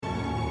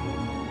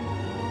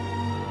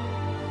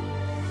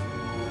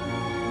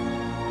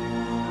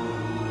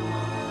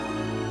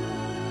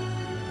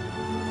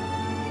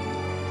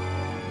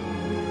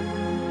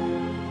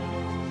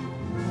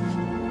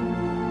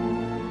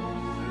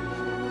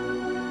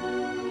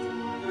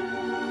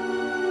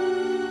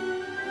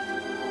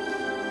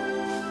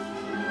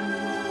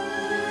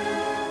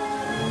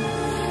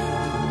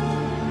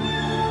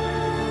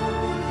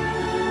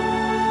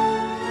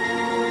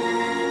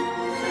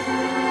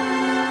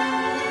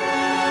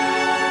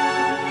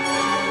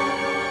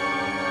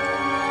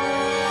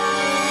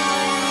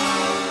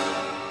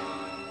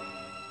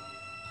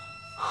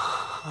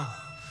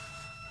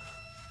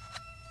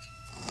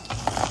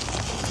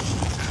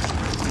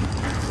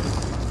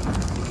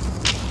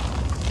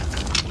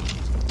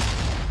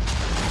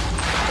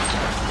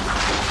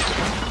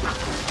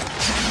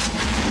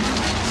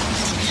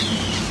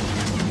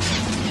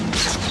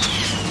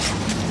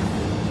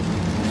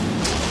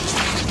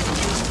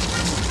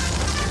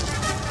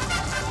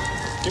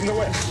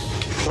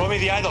Throw me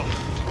the idol.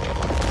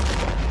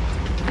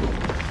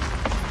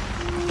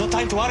 No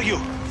time to argue.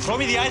 Throw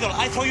me the idol.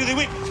 I throw you the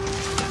whip.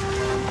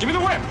 Give me the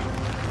whip.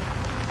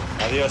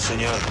 Adiós,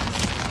 señor.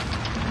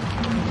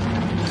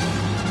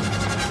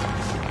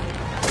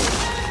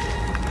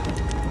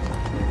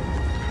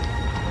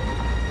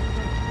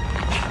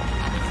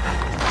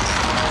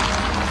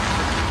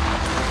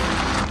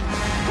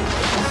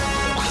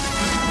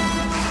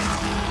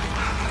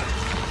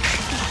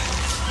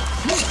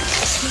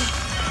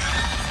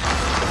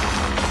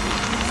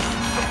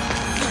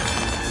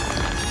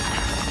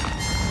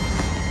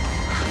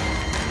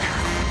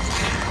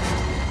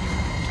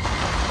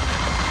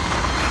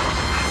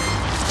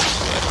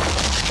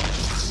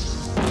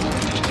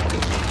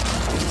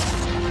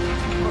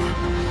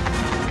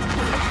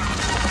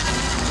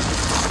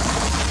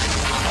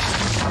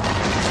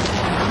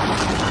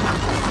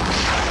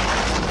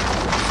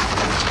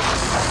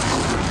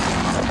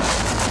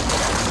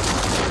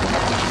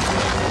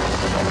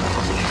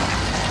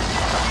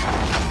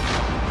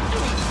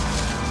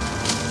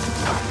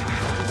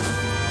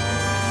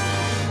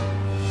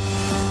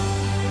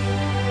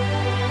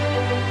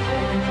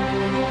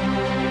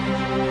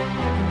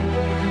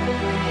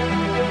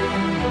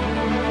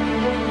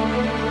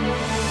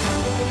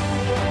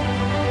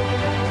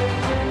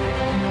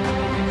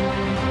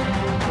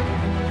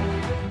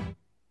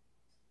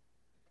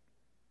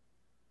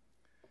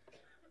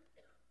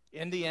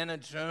 Indiana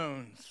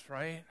Jones,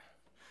 right?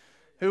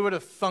 Who would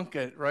have thunk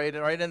it, right?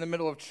 Right in the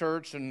middle of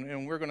church,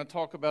 and we're going to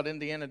talk about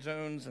Indiana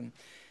Jones and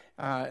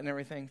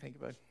everything. Thank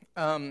you,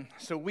 bud.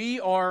 So we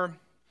are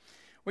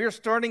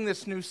starting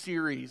this new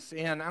series,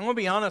 and I'm going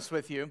to be honest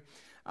with you.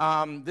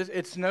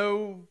 It's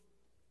no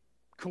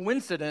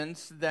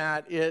coincidence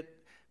that it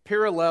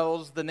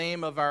parallels the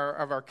name of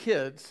our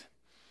kids,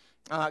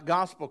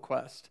 Gospel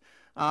Quest,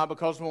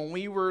 because when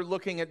we were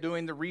looking at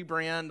doing the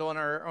rebrand on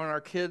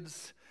our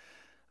kids'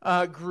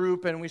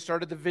 group, and we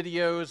started the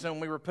videos, and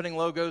we were putting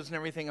logos and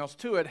everything else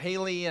to it,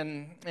 Haley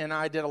and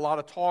I did a lot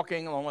of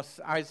talking along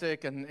with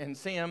Isaac and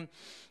Sam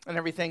and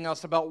everything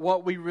else about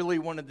what we really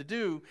wanted to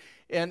do.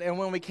 And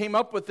when we came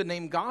up with the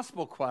name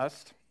Gospel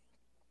Quest,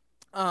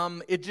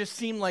 it just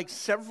seemed like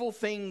several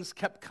things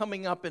kept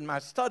coming up in my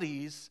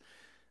studies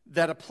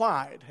that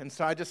applied. And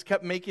so I just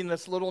kept making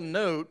this little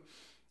note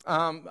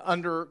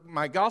under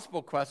my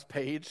Gospel Quest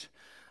page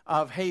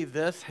of, hey,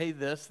 this,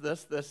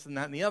 and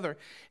that, and the other.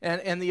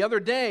 And the other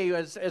day,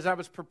 as I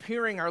was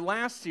preparing our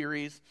last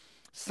series,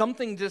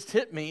 something just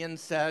hit me and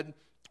said,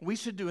 we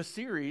should do a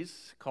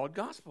series called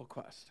Gospel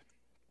Quest.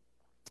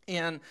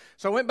 And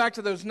so I went back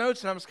to those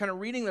notes, and I was kind of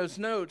reading those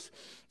notes.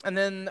 And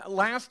then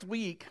last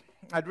week,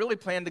 I'd really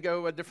planned to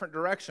go a different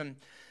direction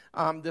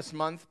this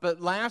month.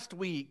 But last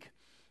week,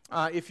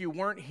 if you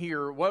weren't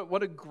here,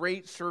 what a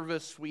great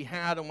service we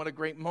had, and what a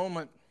great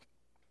moment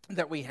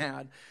that we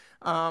had.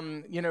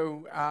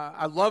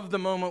 I love the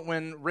moment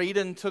when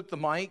Raiden took the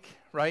mic,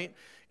 right?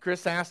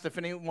 Chris asked if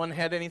anyone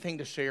had anything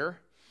to share,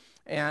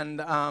 and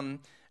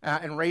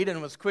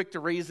Raiden was quick to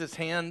raise his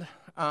hand,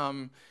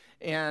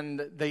 and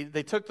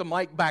they took the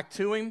mic back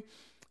to him,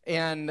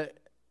 and,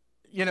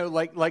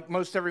 like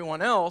most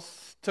everyone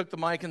else, took the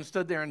mic and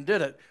stood there and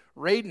did it.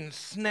 Raiden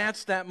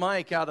snatched that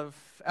mic out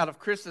of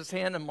Chris's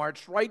hand and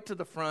marched right to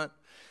the front,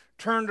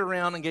 turned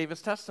around and gave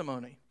his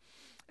testimony.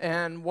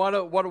 And what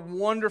a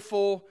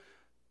wonderful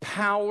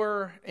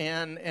power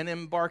and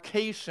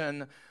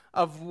embarkation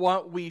of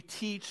what we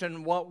teach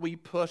and what we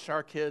push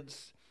our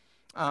kids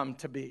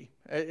to be.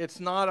 It's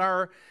not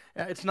our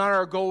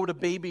goal to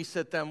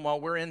babysit them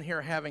while we're in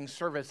here having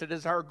service. It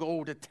is our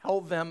goal to tell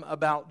them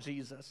about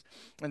Jesus.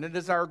 And it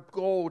is our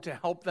goal to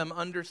help them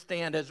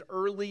understand as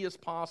early as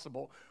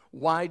possible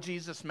why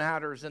Jesus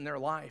matters in their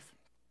life.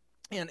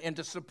 And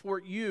to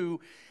support you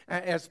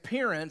as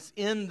parents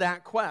in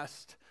that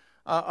quest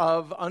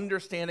of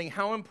understanding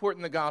how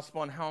important the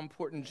gospel and how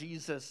important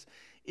Jesus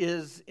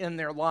is in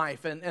their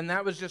life. And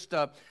that was just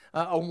a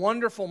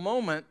wonderful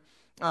moment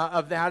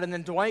of that. And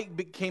then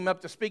Dwight came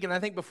up to speak, and I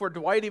think before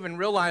Dwight even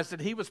realized that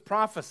he was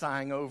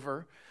prophesying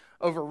over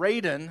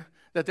Raiden,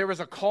 that there was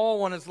a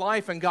call on his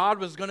life, and God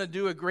was going to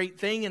do a great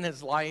thing in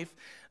his life,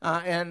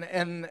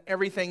 and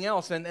everything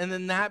else. And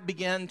then that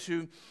began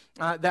to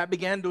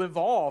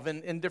evolve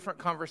in different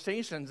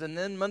conversations. And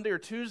then Monday or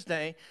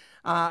Tuesday,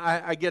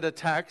 I get a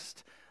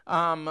text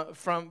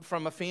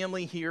from a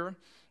family here,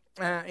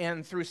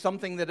 and through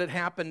something that had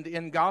happened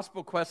in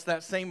Gospel Quest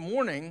that same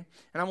morning,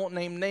 and I won't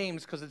name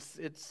names because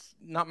it's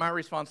not my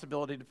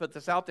responsibility to put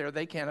this out there.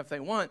 They can if they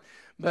want,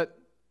 but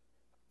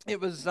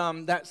it was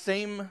that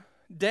same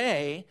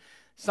day,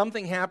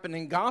 something happened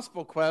in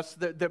Gospel Quest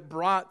that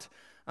brought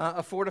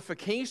a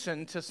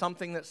fortification to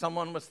something that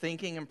someone was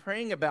thinking and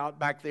praying about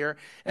back there,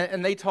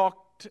 and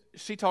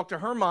she talked to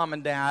her mom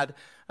and dad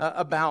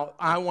about,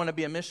 I want to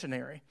be a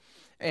missionary.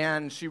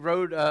 And she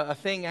wrote a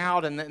thing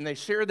out, and they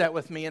shared that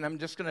with me, and I'm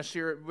just going to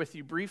share it with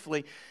you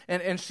briefly.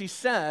 And she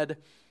said,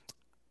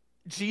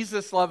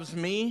 Jesus loves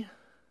me,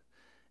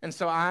 and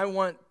so I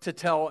want to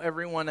tell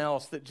everyone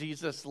else that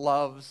Jesus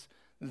loves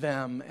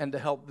them and to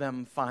help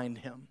them find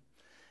him.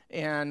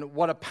 And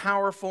what a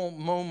powerful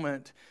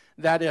moment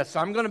that is. So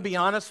I'm going to be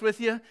honest with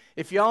you.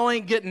 If y'all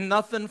ain't getting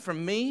nothing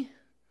from me,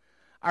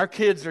 our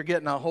kids are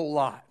getting a whole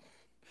lot.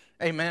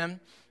 Amen.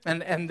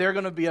 And they're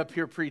going to be up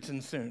here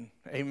preaching soon.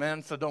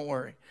 Amen. So don't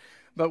worry.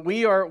 But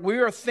we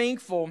are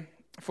thankful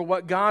for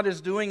what God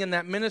is doing in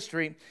that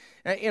ministry.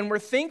 And we're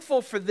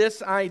thankful for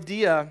this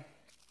idea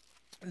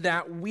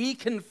that we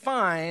can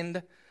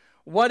find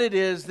what it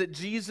is that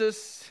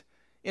Jesus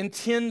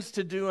intends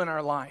to do in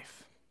our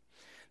life.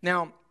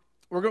 Now,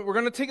 we're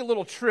going to take a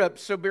little trip,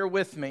 so bear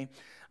with me,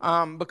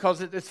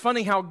 because it's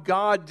funny how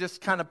God just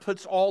kind of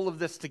puts all of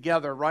this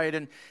together,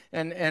 right?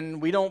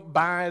 And we don't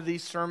buy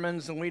these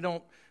sermons, and we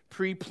don't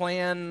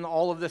pre-plan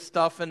all of this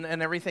stuff and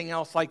everything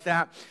else like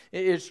that.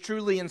 It is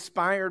truly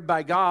inspired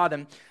by God,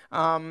 and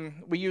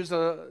we use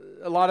a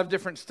lot of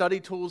different study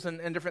tools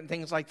and different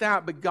things like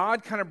that, but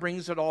God kind of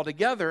brings it all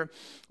together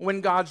when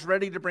God's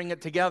ready to bring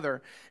it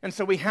together. And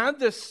so we had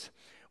this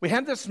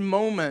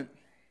moment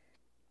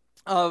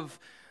of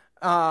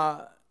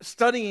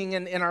studying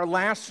in our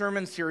last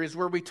sermon series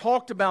where we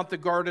talked about the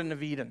Garden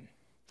of Eden.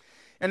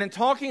 And in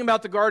talking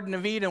about the Garden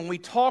of Eden, we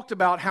talked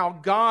about how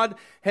God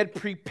had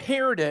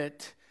prepared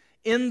it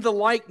in the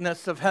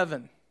likeness of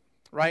heaven,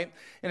 right?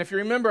 And if you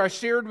remember, I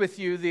shared with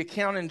you the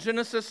account in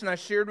Genesis, and I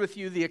shared with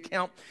you the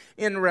account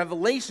in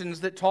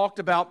Revelations that talked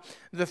about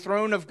the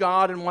throne of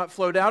God and what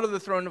flowed out of the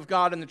throne of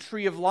God, and the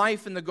tree of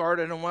life in the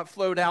garden, and what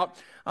flowed out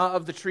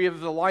of the tree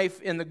of the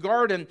life in the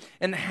garden,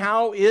 and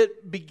how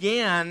it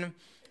began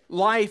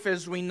life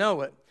as we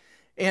know it.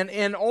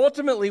 And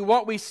ultimately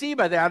what we see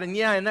by that, and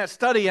in that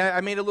study,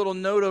 I made a little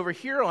note over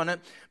here on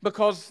it,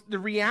 because the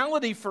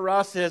reality for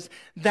us is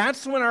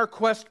that's when our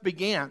quest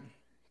began.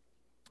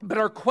 But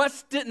our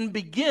quest didn't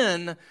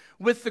begin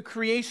with the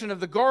creation of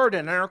the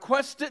garden, and our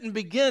quest didn't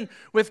begin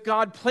with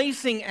God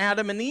placing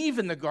Adam and Eve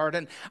in the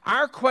garden.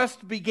 Our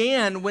quest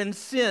began when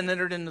sin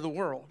entered into the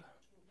world,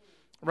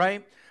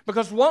 right?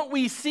 Because what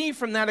we see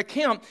from that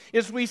account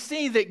is we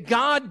see that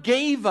God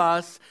gave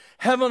us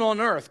heaven on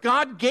earth.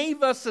 God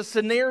gave us a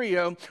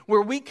scenario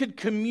where we could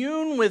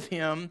commune with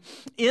Him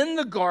in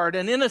the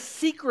garden, in a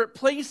secret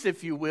place,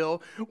 if you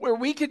will, where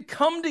we could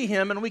come to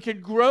Him and we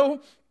could grow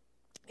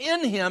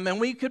in Him, and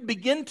we could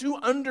begin to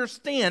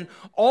understand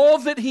all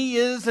that He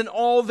is and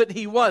all that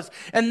He was.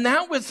 And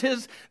that was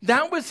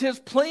His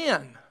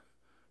plan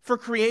for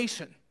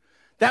creation.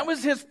 That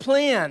was His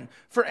plan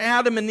for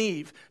Adam and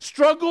Eve.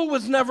 Struggle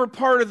was never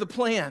part of the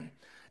plan.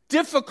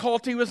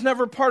 Difficulty was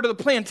never part of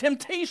the plan.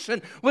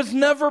 Temptation was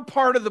never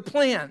part of the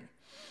plan.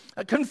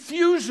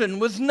 Confusion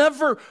was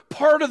never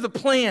part of the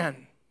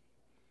plan.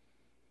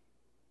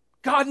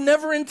 God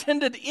never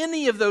intended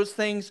any of those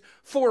things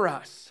for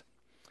us.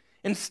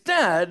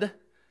 Instead,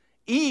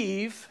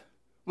 Eve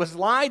was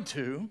lied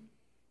to.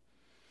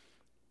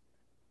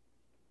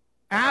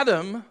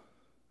 Adam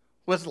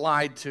was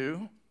lied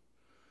to.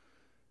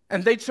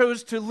 And they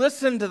chose to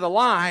listen to the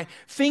lie,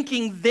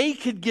 thinking they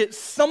could get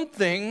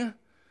something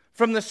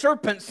from the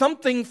serpent,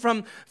 something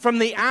from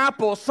the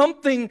apple,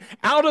 something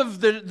out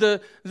of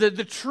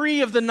the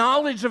tree of the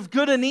knowledge of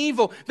good and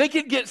evil. They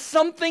could get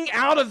something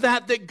out of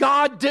that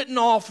God didn't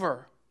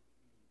offer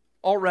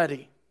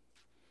already.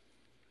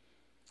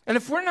 And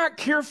if we're not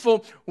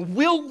careful,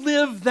 we'll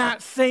live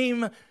that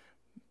same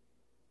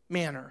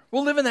manner.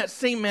 We'll live in that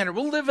same manner.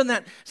 We'll live in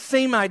that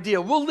same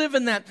idea. We'll live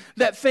in that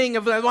thing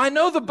of, well, I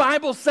know the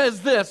Bible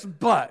says this,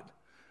 but,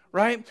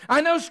 right?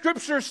 I know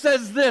Scripture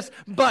says this,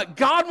 but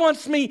God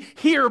wants me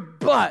here,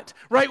 but,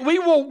 right? We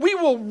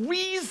will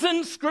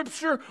reason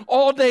Scripture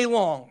all day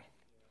long.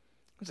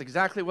 That's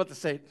exactly what the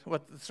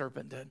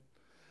serpent did.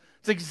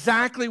 It's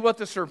exactly what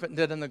the serpent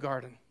did in the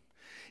garden.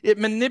 It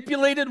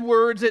manipulated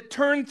words, it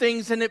turned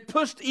things, and it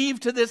pushed Eve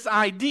to this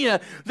idea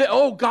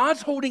that,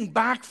 God's holding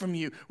back from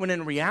you, when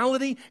in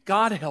reality,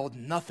 God held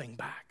nothing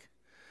back.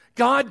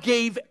 God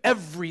gave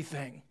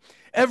everything.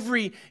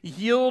 Every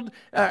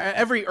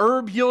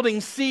herb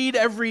yielding seed,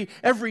 every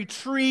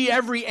tree,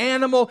 every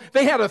animal.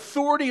 They had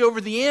authority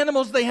over the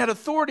animals. They had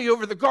authority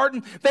over the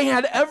garden. They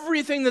had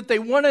everything that they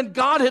wanted.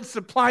 God had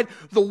supplied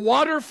the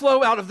water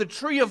flow out of the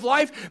tree of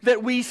life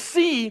that we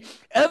see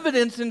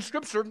evidence in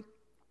Scripture.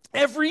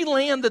 Every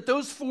land that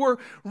those 4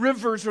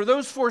 rivers or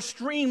those 4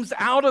 streams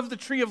out of the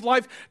tree of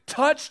life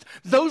touched,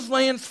 those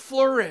lands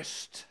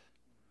flourished.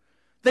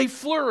 They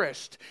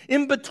flourished.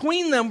 In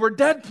between them were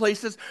dead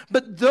places,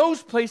 but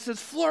those places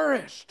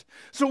flourished.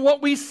 So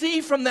what we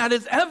see from that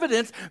is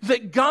evidence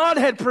that God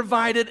had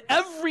provided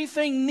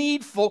everything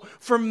needful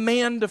for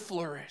man to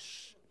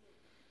flourish.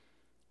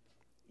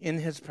 In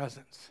His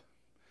presence.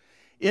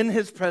 In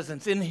His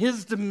presence, in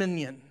His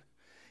dominion.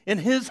 In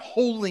His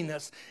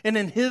holiness and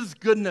in His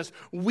goodness,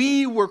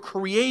 we were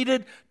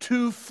created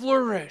to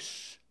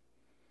flourish.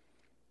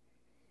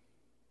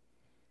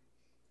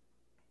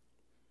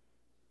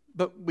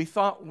 But we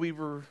thought we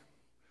were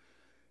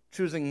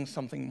choosing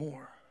something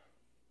more.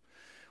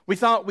 We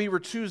thought we were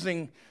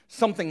choosing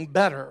something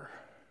better.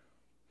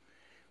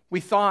 We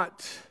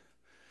thought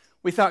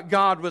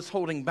God was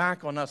holding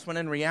back on us, when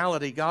in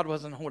reality, God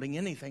wasn't holding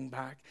anything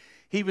back.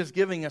 He was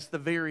giving us the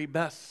very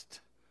best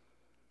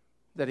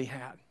that he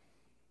had.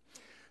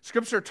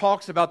 Scripture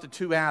talks about the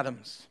two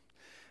Adams.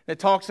 It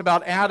talks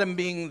about Adam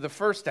being the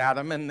first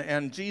Adam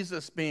and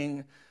Jesus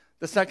being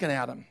the second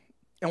Adam.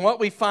 And what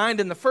we find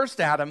in the first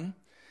Adam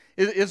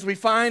is we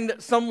find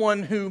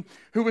someone who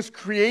was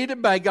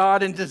created by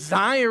God and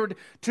desired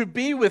to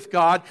be with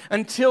God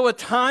until a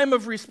time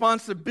of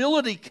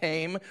responsibility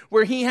came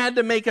where he had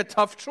to make a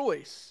tough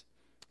choice,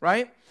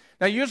 right?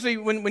 Now, usually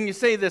when you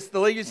say this, the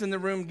ladies in the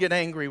room get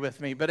angry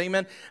with me, but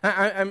amen,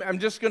 I'm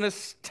just going to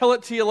tell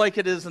it to you like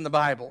it is in the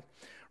Bible,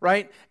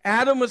 right?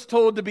 Adam was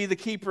told to be the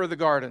keeper of the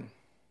garden,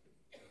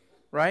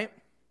 right?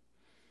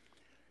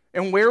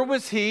 And where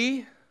was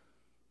he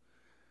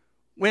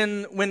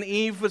when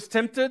Eve was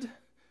tempted?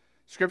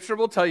 Scripture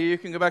will tell you, you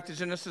can go back to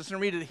Genesis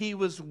and read it, he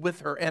was with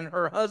her, and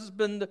her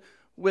husband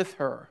with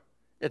her,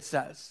 it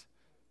says.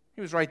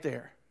 He was right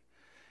there.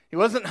 He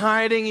wasn't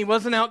hiding, he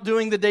wasn't out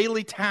doing the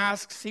daily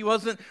tasks, he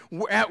wasn't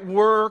at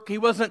work, he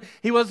wasn't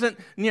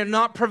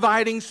not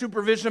providing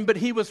supervision, but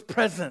he was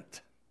present.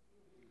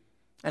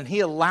 And he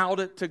allowed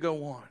it to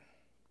go on.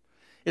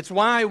 It's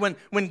why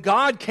when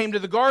God came to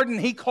the garden,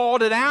 he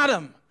called it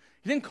Adam.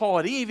 He didn't call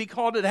it Eve, he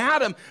called it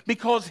Adam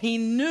because he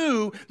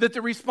knew that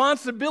the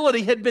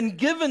responsibility had been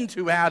given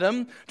to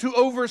Adam to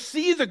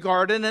oversee the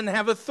garden and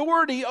have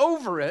authority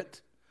over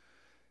it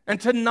and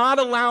to not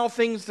allow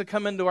things to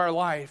come into our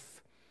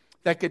life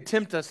that could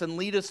tempt us and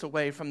lead us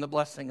away from the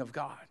blessing of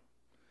God.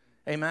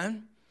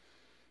 Amen?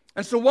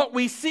 And so what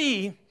we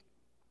see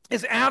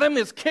is Adam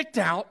is kicked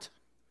out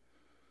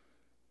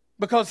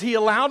because he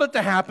allowed it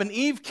to happen.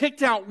 Eve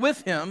kicked out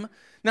with him.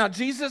 Now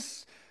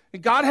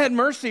God had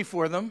mercy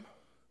for them.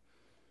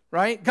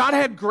 Right? God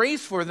had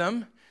grace for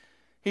them.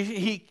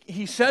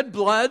 He shed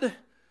blood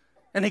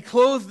and he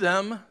clothed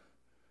them,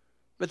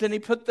 but then he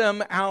put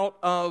them out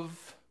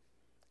of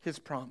his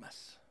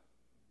promise.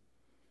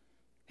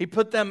 He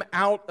put them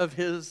out of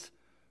his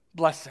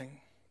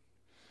blessing.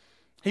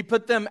 He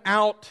put them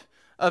out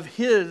of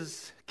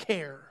his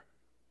care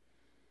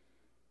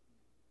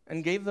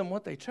and gave them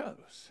what they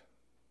chose.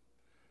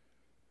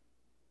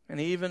 And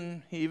he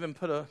even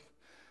put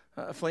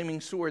a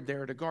flaming sword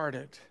there to guard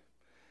it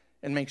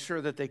and make sure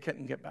that they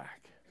couldn't get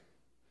back.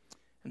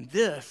 And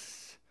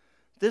this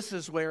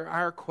is where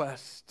our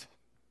quest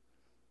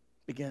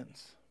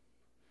begins.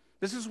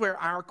 This is where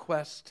our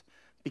quest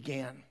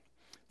began.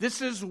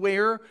 This is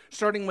where,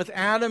 starting with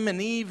Adam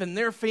and Eve and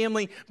their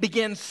family,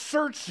 began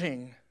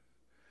searching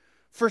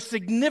for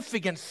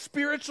significance,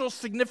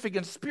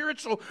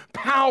 spiritual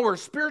power,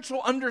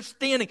 spiritual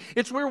understanding.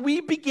 It's where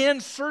we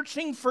began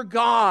searching for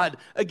God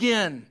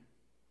again.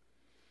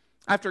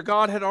 After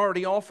God had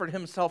already offered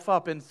himself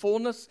up in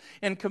fullness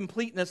and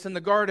completeness in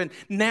the garden,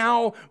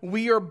 now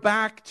we are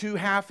back to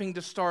having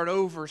to start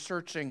over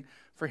searching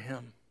for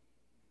him.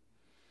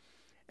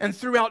 And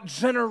throughout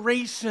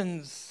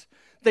generations,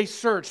 they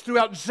searched.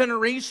 Throughout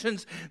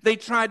generations, they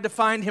tried to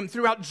find him.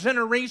 Throughout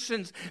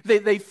generations,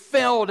 they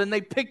failed and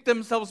they picked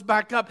themselves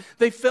back up.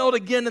 They failed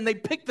again and they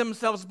picked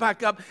themselves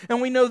back up.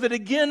 And we know that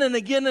again and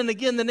again and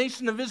again, the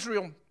nation of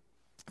Israel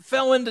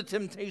fell into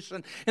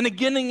temptation. And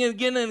again and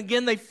again and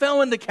again, they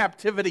fell into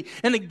captivity.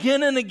 And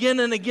again and again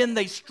and again,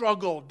 they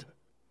struggled.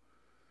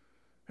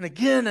 And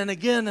again and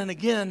again and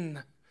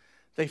again,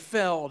 they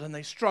failed and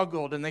they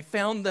struggled and they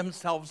found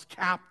themselves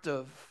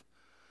captive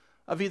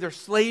of either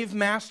slave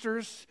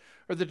masters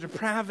or the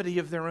depravity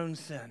of their own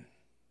sin.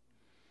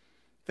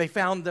 They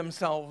found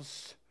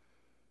themselves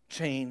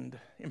chained,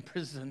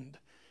 imprisoned,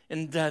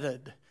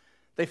 indebted.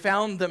 They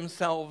found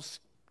themselves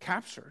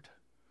captured,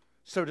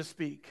 so to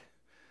speak,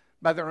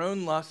 by their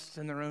own lusts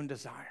and their own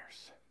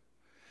desires.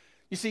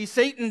 You see,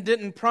 Satan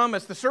didn't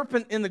promise, the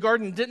serpent in the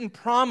garden didn't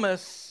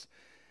promise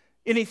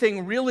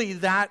anything really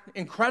that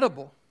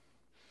incredible.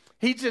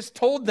 He just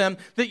told them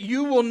that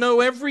you will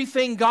know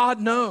everything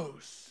God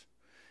knows.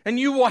 And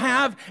you will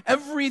have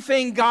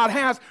everything God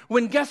has.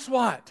 When guess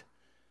what?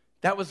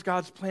 That was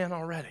God's plan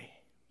already.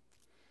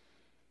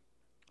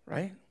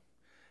 Right?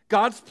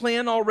 God's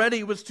plan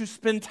already was to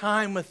spend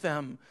time with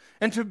them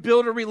and to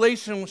build a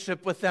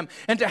relationship with them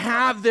and to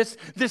have this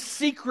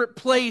secret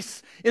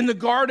place in the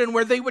garden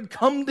where they would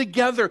come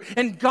together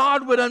and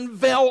God would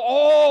unveil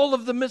all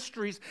of the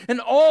mysteries and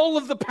all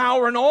of the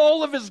power and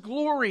all of his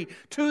glory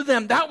to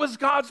them. That was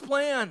God's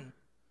plan.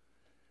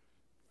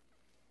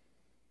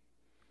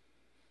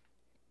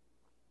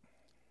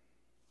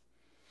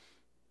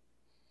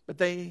 But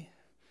they,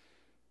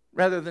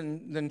 rather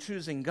than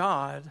choosing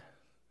God,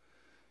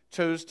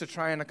 chose to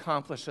try and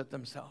accomplish it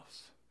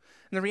themselves.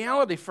 And the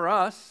reality for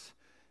us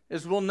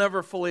is we'll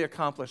never fully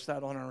accomplish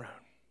that on our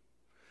own.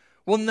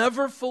 We'll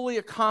never fully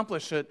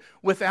accomplish it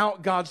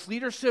without God's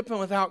leadership and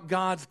without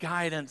God's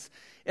guidance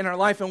in our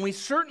life. And we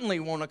certainly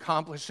won't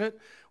accomplish it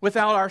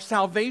without our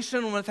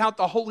salvation and without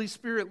the Holy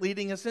Spirit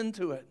leading us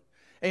into it.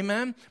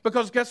 Amen?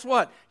 Because guess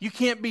what? You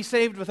can't be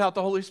saved without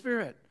the Holy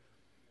Spirit.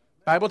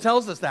 The Bible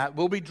tells us that.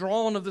 We'll be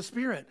drawn of the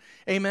Spirit.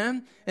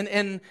 Amen? And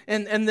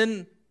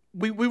then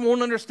we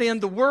won't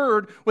understand the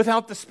Word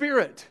without the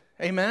Spirit.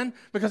 Amen?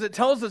 Because it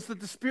tells us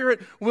that the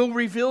Spirit will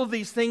reveal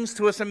these things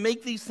to us and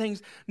make these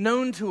things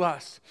known to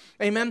us.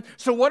 Amen?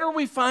 So what are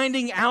we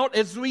finding out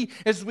as we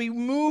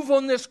move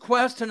on this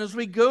quest and as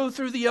we go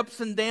through the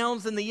ups and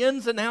downs and the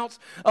ins and outs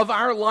of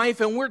our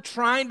life, and we're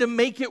trying to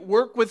make it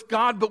work with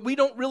God, but we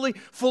don't really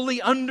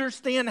fully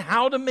understand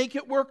how to make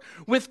it work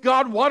with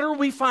God? What are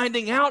we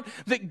finding out?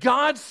 That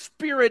God's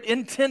Spirit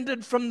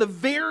intended from the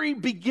very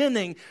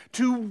beginning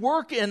to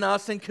work in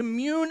us and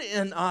commune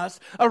in us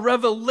a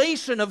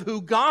revelation of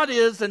who God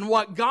is and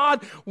what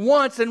God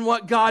wants and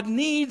what God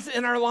needs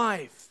in our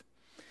life.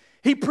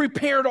 He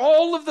prepared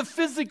all of the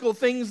physical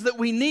things that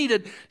we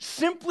needed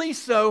simply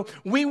so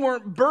we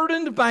weren't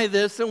burdened by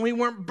this and we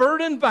weren't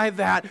burdened by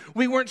that.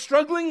 We weren't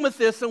struggling with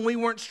this and we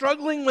weren't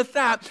struggling with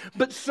that,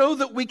 but so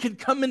that we could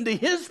come into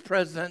His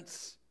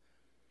presence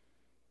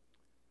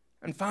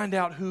and find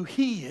out who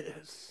He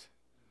is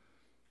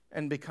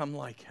and become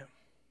like Him.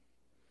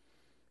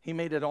 He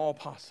made it all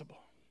possible.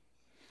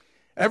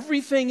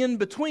 Everything in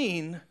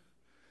between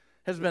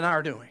has been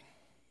our doing.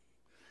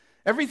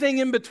 Everything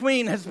in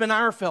between has been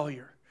our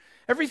failure.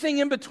 Everything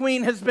in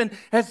between has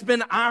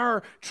been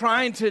our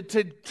trying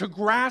to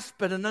grasp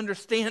it and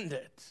understand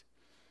it.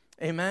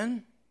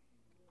 Amen?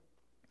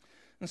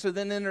 And so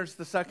then enters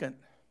the second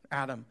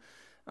Adam,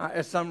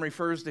 as some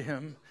refers to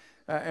him,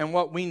 and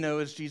what we know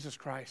as Jesus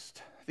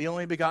Christ, the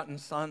only begotten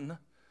Son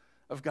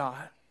of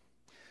God.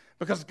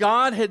 Because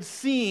God had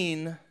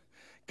seen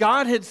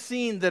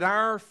that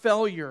our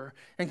failure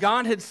and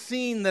God had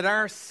seen that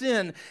our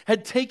sin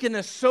had taken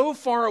us so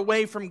far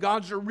away from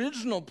God's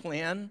original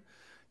plan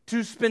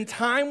to spend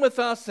time with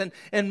us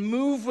and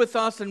move with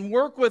us and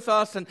work with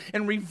us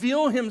and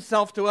reveal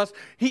Himself to us.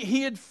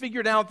 He had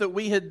figured out that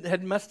we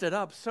had messed it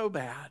up so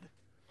bad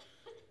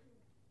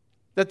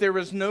that there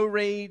was no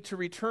way to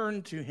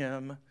return to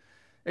Him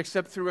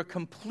except through a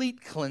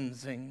complete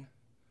cleansing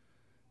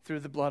through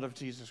the blood of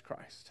Jesus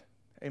Christ.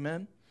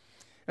 Amen?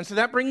 And so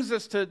that brings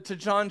us to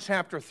John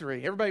chapter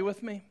 3. Everybody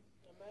with me?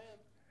 Amen.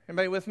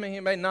 Everybody with me?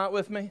 Anybody not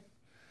with me?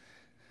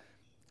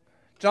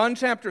 John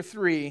chapter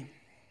 3.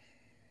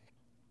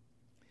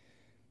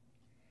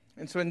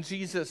 And so when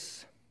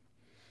Jesus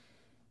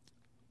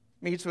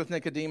meets with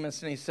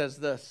Nicodemus and he says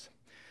this,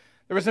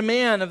 there was a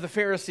man of the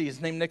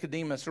Pharisees named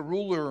Nicodemus, a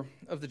ruler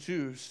of the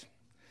Jews.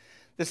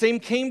 The same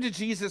came to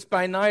Jesus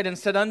by night and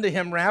said unto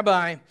him,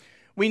 Rabbi,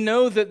 we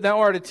know that thou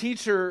art a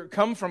teacher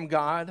come from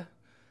God,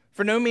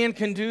 for no man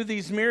can do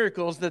these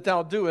miracles that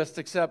thou doest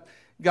except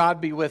God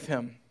be with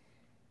him.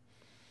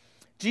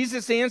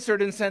 Jesus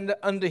answered and said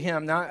unto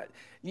him, now,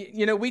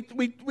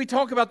 we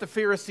talk about the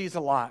Pharisees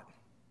a lot,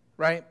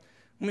 right?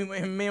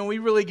 Man, we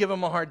really give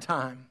them a hard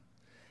time.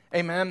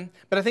 Amen.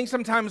 But I think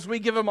sometimes we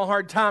give them a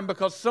hard time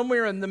because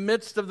somewhere in the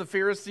midst of the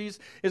Pharisees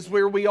is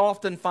where we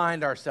often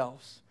find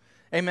ourselves.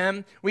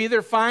 Amen. We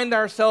either find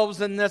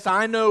ourselves in this,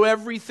 I know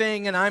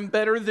everything and I'm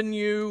better than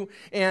you,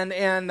 and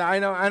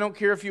I don't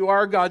care if you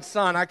are God's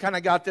son. I kind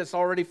of got this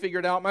already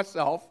figured out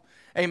myself.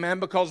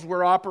 Amen. Because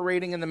we're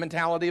operating in the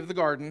mentality of the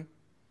garden.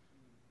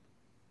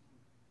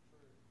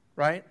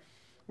 Right?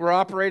 We're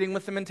operating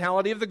with the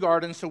mentality of the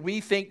garden, so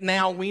we think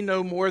now we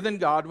know more than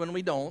God when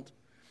we don't.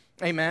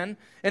 Amen.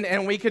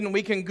 And we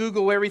can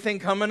Google everything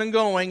coming and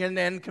going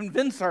and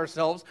convince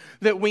ourselves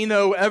that we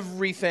know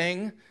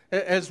everything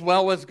as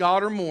well as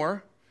God or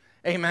more.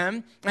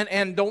 Amen.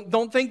 And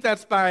don't think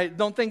that's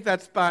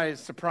by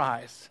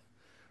surprise.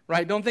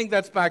 Right? Don't think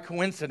that's by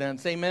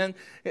coincidence. Amen.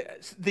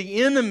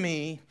 The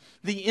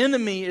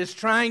enemy is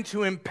trying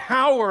to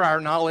empower our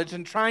knowledge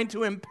and trying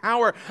to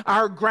empower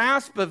our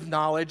grasp of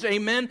knowledge,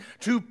 amen,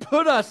 to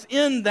put us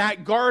in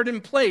that garden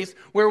place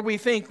where we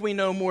think we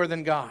know more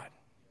than God.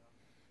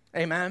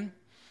 Amen.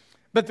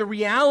 But the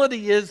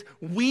reality is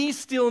we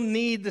still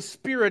need the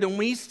Spirit and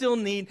we still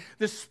need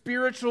the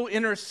spiritual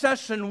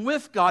intercession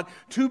with God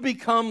to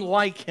become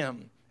like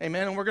Him.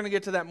 Amen. And we're going to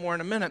get to that more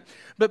in a minute.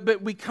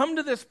 But we come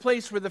to this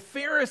place where the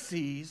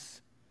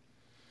Pharisees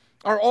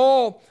are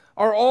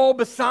all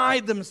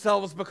beside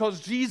themselves because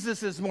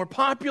Jesus is more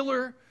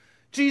popular,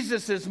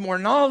 Jesus is more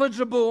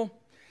knowledgeable,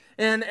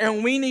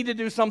 and we need to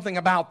do something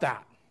about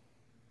that.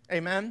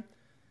 Amen.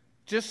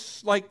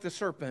 Just like the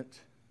serpent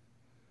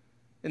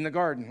in the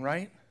garden,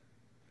 right?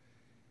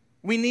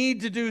 We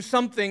need to do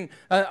something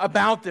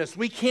about this.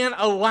 We can't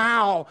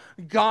allow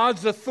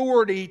God's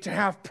authority to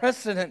have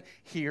precedent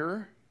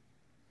here,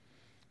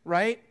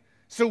 right?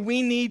 So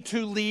we need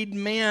to lead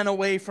man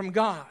away from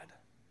God.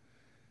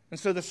 And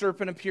so the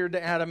serpent appeared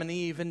to Adam and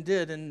Eve and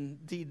did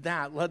indeed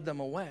that, led them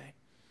away,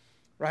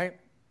 right?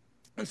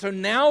 And so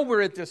now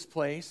we're at this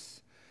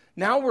place.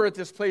 Now we're at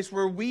this place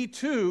where we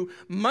too,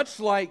 much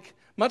like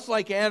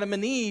Adam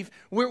and Eve,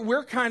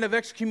 we're kind of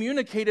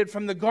excommunicated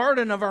from the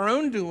garden of our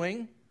own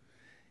doing,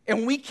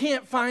 and we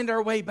can't find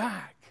our way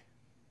back.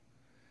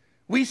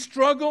 We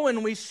struggle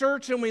and we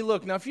search and we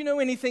look. Now, if you know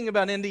anything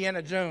about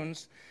Indiana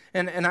Jones,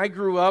 and I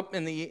grew up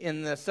in the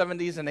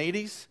 70s and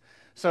 80s,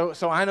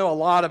 so I know a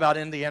lot about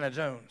Indiana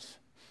Jones.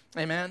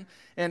 Amen?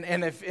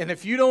 And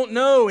if you don't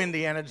know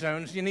Indiana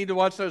Jones, you need to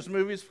watch those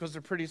movies because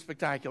they're pretty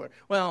spectacular.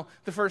 Well,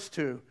 the first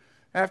two,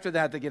 After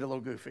that, they get a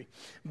little goofy.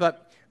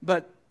 But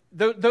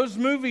those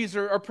movies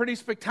are pretty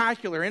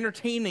spectacular,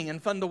 entertaining,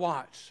 and fun to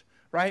watch,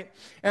 right?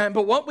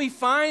 But what we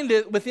find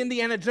with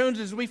Indiana Jones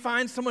is we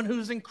find someone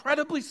who's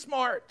incredibly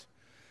smart,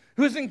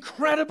 who is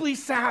incredibly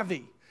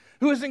savvy,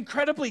 who is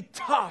incredibly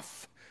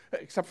tough,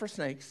 except for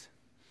snakes,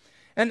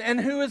 and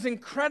who is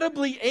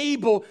incredibly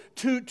able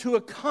to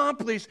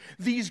accomplish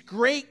these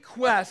great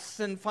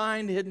quests and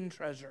find hidden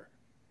treasure,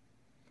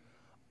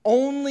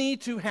 only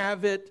to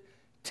have it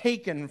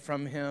taken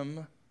from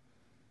him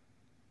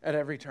at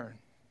every turn.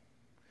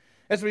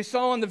 As we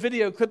saw in the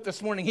video clip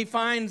this morning, he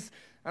finds,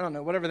 I don't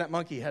know, whatever that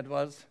monkey head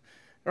was,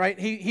 right?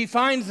 He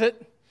finds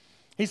it.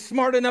 He's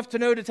smart enough to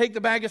know to take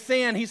the bag of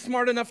sand. He's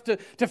smart enough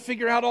to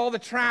figure out all the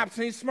traps,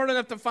 and he's smart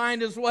enough to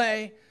find his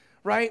way,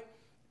 right?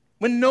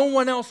 When no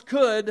one else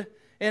could,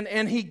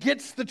 and he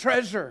gets the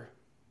treasure.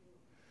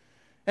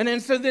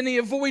 And so then he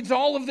avoids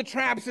all of the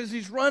traps as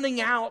he's running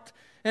out,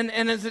 and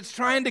as it's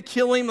trying to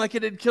kill him like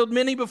it had killed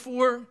many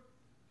before.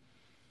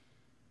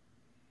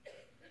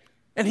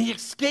 And he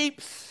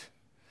escapes.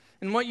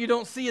 And what you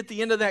don't see at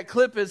the end of that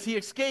clip is he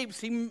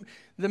escapes.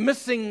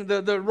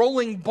 The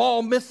rolling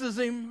ball misses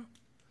him.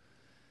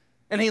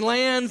 And he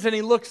lands and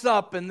he looks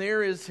up, and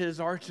there is his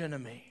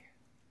archenemy.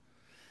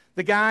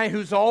 The guy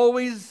who's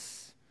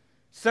always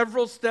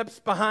several steps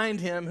behind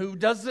him, who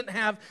doesn't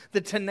have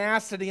the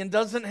tenacity and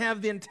doesn't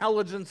have the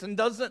intelligence and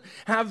doesn't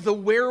have the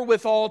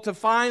wherewithal to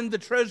find the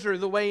treasure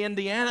the way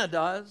Indiana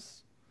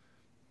does.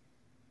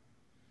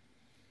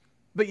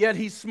 But yet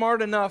he's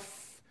smart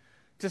enough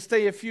to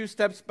stay a few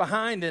steps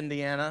behind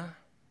Indiana,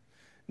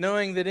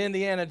 knowing that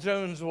Indiana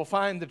Jones will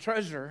find the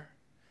treasure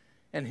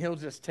and he'll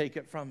just take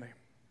it from him.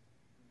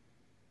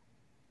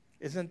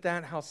 Isn't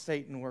that how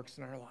Satan works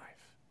in our life?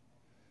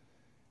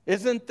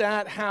 Isn't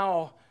that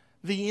how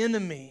the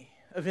enemy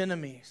of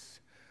enemies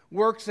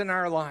works in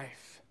our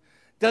life?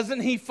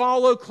 Doesn't he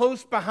follow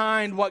close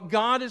behind what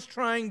God is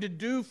trying to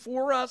do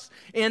for us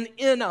and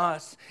in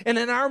us? And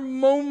in our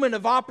moment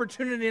of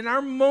opportunity, in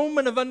our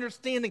moment of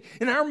understanding,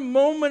 in our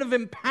moment of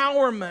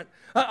empowerment,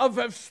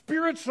 of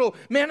spiritual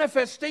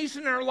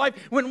manifestation in our life,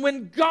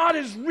 when God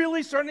is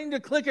really starting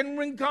to click and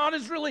when God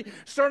is really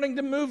starting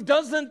to move,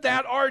 doesn't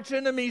that arch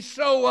enemy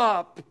show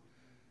up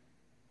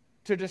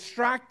to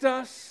distract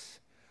us,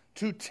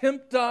 to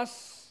tempt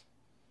us,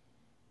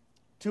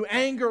 to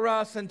anger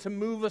us, and to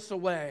move us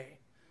away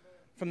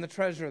from the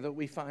treasure that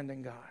we find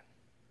in God?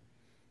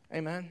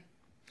 Amen?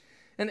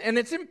 And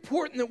it's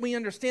important that we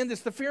understand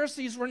this. The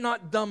Pharisees were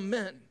not dumb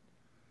men,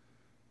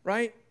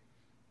 right?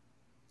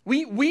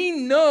 We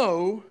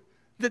know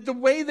that the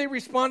way they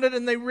responded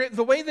and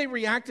the way they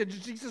reacted to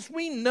Jesus,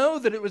 we know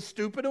that it was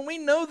stupid and we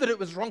know that it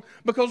was wrong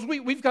because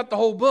we've got the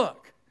whole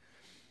book,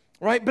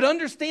 right? But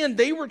understand,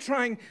 they were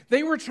trying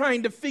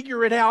to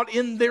figure it out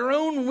in their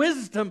own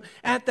wisdom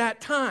at that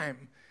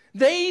time.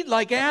 They,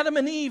 like Adam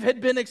and Eve,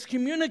 had been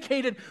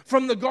excommunicated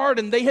from the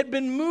garden. They had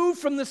been moved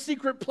from the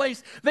secret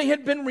place. They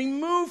had been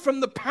removed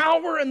from the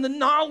power and the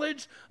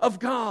knowledge of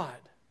God.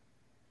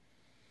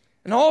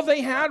 And all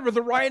they had were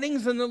the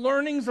writings and the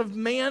learnings of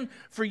man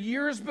for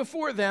years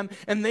before them,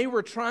 and they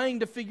were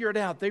trying to figure it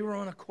out. They were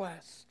on a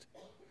quest.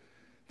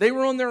 They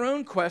were on their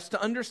own quest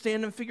to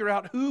understand and figure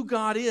out who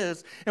God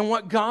is and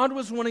what God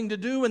was wanting to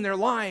do in their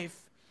life.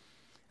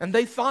 And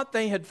they thought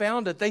they had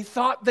found it. They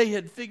thought they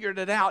had figured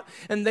it out.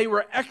 And they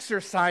were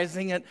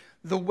exercising it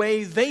the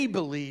way they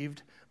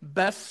believed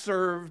best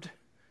served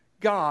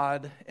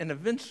God and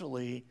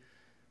eventually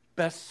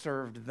best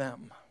served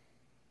them.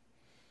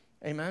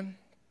 Amen?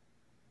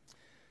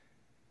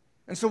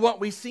 And so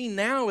what we see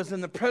now is in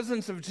the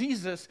presence of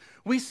Jesus,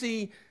 we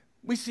see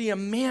a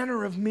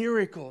manner of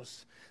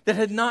miracles that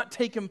had not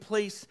taken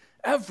place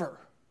ever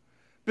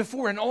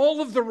before. In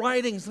all of the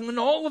writings and in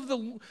all of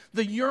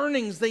the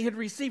yearnings they had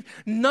received,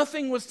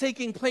 nothing was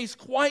taking place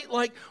quite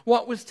like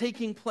what was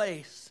taking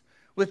place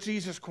with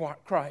Jesus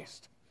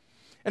Christ.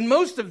 And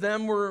most of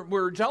them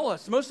were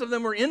jealous. Most of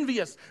them were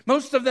envious.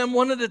 Most of them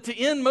wanted it to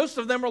end. Most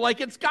of them were like,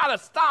 it's got to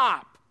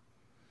stop.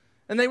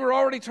 And they were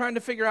already trying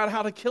to figure out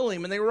how to kill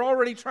him. And they were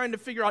already trying to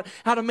figure out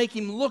how to make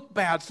him look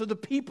bad so the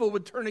people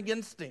would turn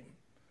against him.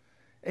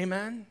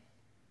 Amen?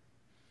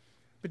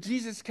 But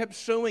Jesus kept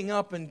showing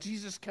up, and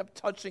Jesus kept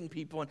touching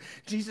people, and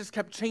Jesus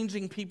kept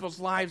changing people's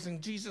lives,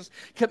 and Jesus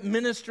kept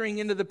ministering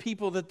into the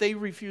people that they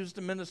refused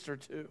to minister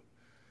to.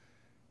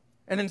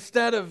 And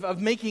instead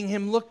of making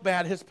him look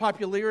bad, his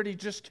popularity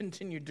just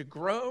continued to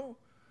grow,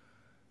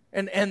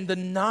 and the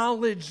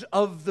knowledge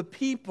of the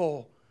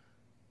people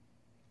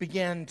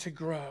began to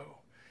grow.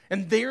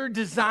 And their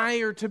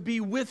desire to be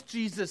with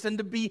Jesus and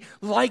to be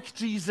like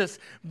Jesus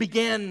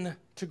began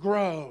to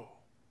grow.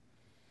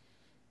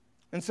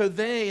 And so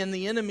they and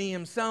the enemy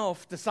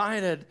himself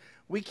decided,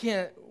 we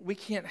can't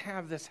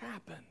have this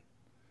happen,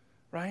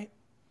 right?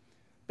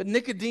 But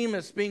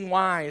Nicodemus, being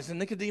wise, and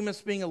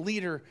Nicodemus being a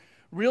leader,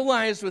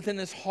 realized within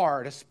his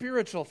heart, a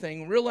spiritual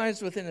thing,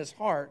 realized within his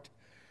heart,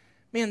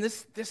 man,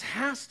 this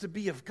has to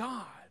be of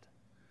God.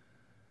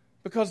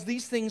 Because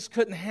these things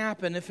couldn't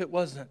happen if it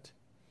wasn't.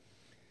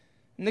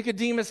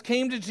 Nicodemus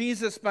came to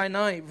Jesus by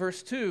night,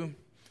 verse 2,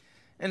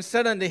 and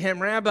said unto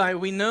him, Rabbi,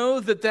 we know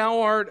that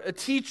thou art a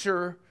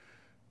teacher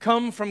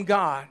come from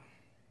God.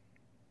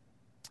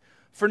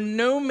 For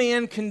no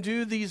man can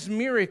do these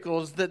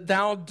miracles that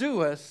thou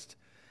doest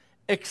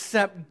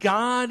except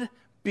God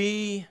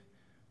be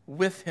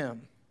with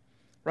him.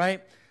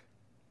 Right?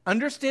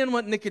 Understand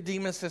what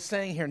Nicodemus is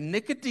saying here.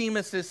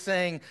 Nicodemus is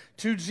saying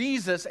to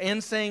Jesus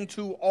and saying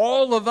to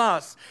all of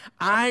us,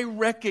 I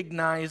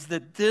recognize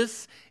that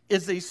this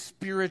is a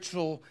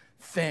spiritual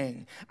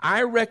thing.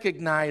 I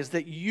recognize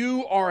that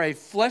you are a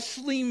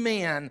fleshly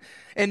man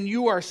and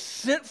you are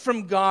sent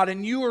from God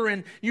and you are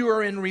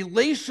in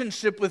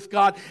relationship with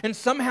God, and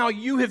somehow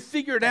you have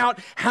figured out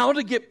how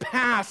to get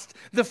past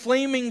the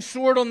flaming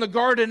sword on the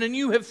garden, and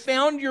you have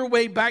found your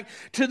way back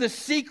to the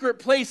secret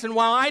place. And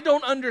while I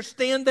don't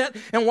understand that,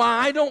 and while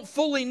I don't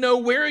fully know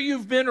where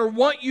you've been or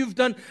what you've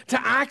done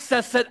to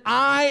access it,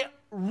 I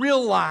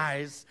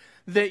realize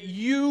that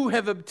you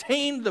have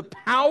obtained the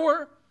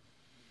power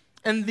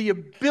and the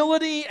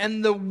ability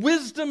and the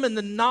wisdom and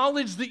the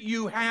knowledge that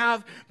you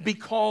have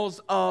because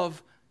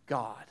of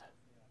God.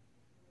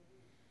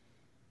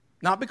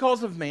 Not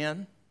because of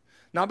man,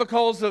 not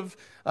because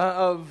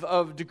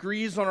of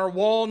degrees on our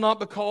wall, not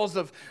because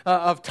of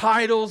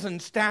titles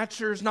and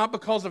statures, not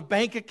because of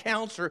bank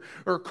accounts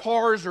or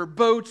cars or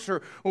boats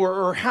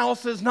or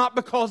houses, not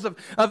because of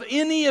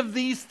any of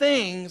these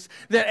things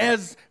that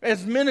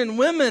as men and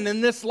women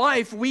in this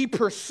life we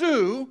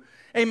pursue.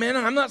 Amen.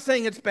 And I'm not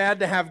saying it's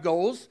bad to have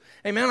goals.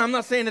 Amen. I'm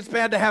not saying it's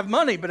bad to have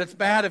money, but it's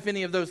bad if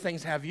any of those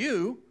things have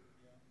you.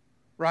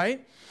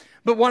 Right?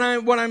 But what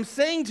I'm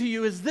saying to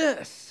you is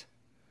this.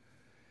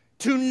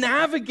 To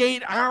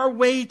navigate our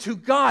way to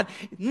God,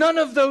 none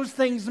of those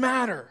things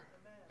matter.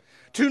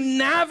 To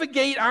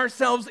navigate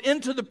ourselves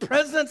into the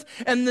presence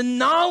and the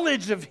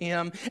knowledge of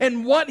Him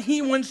and what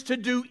He wants to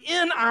do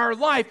in our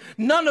life,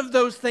 none of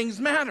those things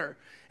matter.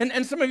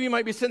 And some of you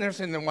might be sitting there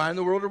saying, then why in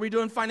the world are we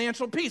doing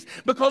financial peace?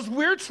 Because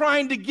we're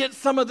trying to get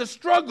some of the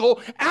struggle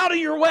out of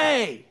your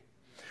way.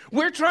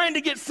 We're trying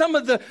to get some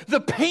of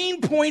the pain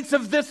points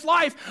of this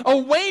life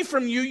away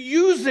from you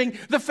using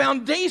the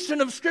foundation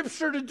of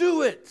Scripture to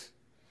do it.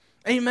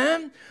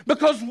 Amen?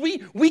 Because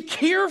we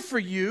care for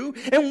you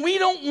and we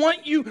don't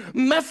want you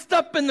messed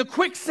up in the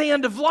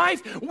quicksand of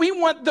life. We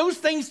want those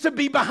things to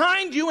be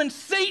behind you and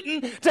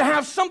Satan to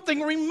have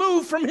something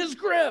removed from his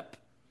grip.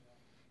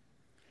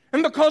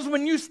 And because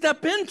when you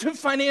step into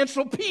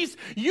financial peace,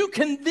 you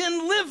can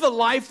then live a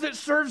life that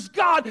serves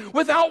God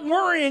without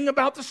worrying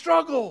about the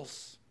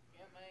struggles.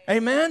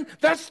 Amen?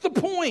 That's the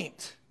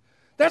point.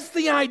 That's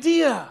the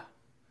idea.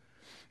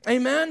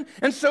 Amen?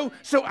 And so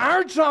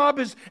our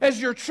job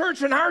as your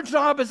church and our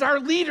job as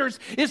our leaders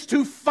is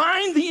to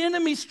find the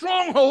enemy's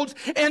strongholds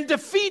and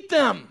defeat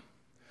them.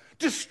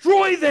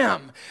 Destroy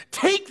them.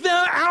 Take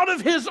them out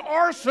of his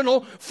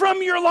arsenal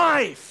from your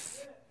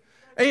life.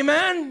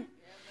 Amen?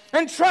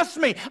 And trust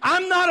me,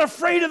 I'm not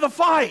afraid of the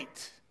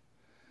fight.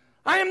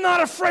 I am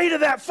not afraid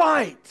of that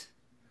fight.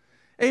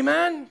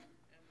 Amen?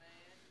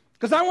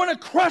 Because I want to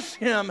crush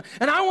him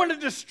and I want to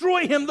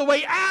destroy him the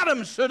way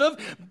Adam should have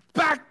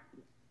back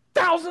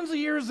thousands of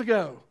years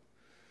ago.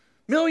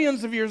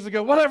 Millions of years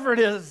ago, whatever it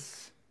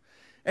is.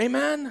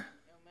 Amen?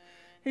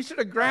 He should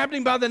have grabbed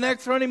him by the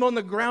neck, thrown him on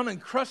the ground, and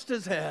crushed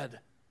his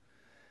head.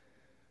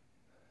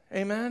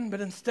 Amen?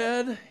 But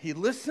instead, he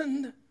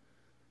listened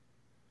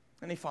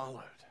and he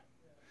followed.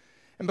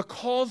 And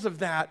because of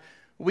that,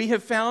 we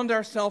have found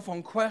ourselves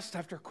on quest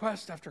after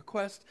quest after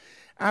quest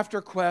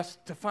after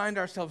quest to find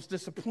ourselves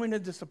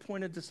disappointed,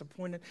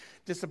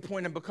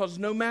 because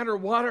no matter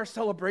what our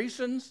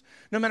celebrations,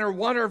 no matter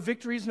what our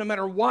victories, no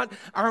matter what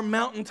our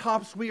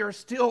mountaintops, we are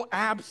still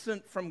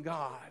absent from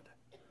God.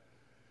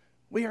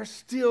 We are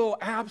still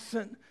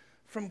absent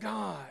from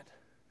God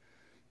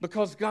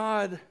because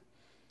God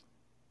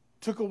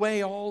took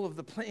away all of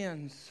the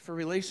plans for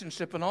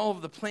relationship and all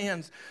of the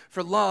plans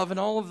for love and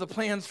all of the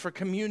plans for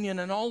communion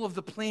and all of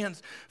the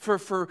plans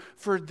for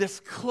this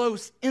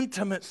close,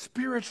 intimate,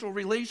 spiritual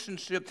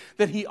relationship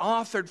that he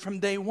authored from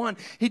day one.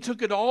 He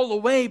took it all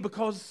away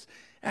because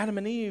Adam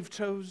and Eve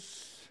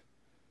chose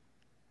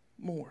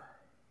more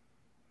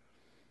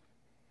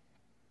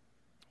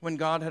when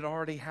God had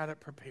already had it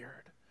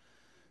prepared.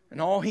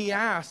 And all he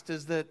asked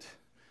is that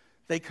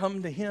they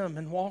come to him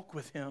and walk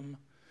with him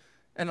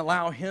and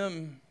allow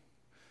him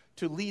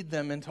to lead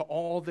them into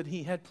all that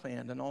he had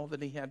planned and all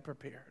that he had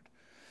prepared.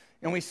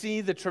 And we see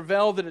the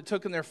travail that it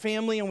took in their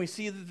family, and we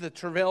see the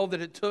travail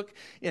that it took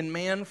in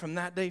man from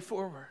that day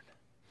forward.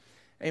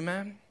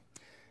 Amen?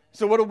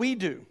 So what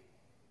do?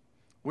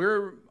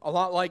 We're a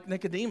lot like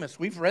Nicodemus.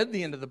 We've read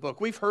the end of the book.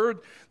 We've heard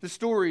the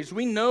stories.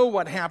 We know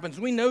what happens.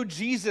 We know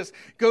Jesus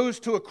goes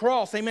to a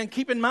cross. Amen.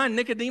 Keep in mind,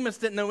 Nicodemus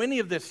didn't know any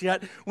of this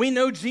yet. We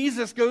know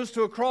Jesus goes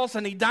to a cross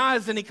and he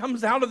dies and he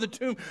comes out of the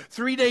tomb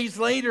 3 days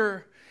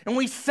later. And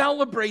we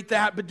celebrate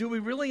that, but do we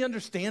really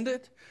understand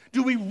it?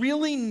 Do we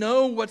really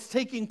know what's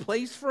taking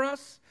place for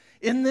us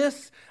in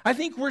this? I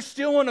think we're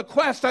still on a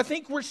quest. I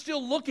think we're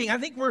still looking. I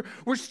think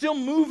we're still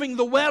moving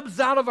the webs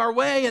out of our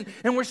way, and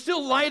we're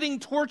still lighting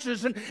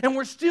torches, and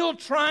we're still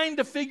trying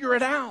to figure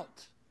it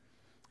out.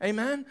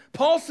 Amen.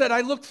 Paul said,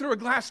 I look through a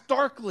glass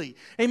darkly.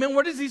 Amen.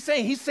 What is he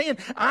saying? He's saying,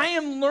 I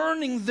am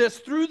learning this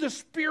through the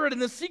Spirit in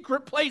the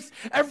secret place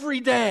every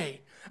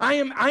day. I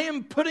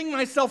am putting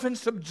myself in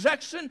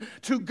subjection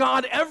to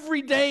God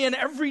every day, and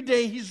every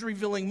day He's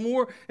revealing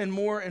more and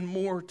more and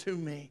more to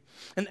me.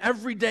 And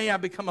every day I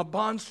become a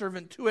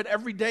bondservant to it.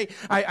 Every day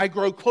I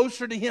grow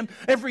closer to Him.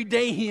 Every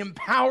day He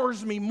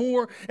empowers me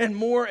more and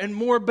more and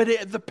more.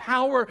 But the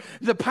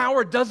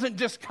power doesn't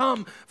just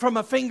come from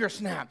a finger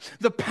snap.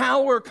 The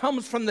power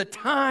comes from the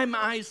time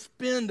I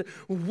spend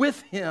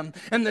with Him,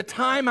 and the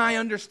time I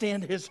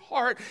understand His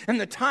heart, and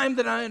the time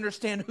that I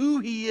understand who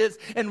He is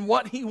and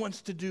what He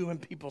wants to do in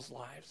people's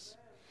lives.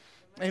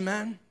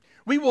 Amen.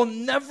 We will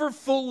never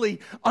fully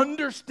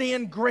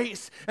understand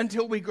grace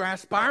until we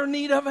grasp our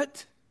need of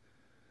it,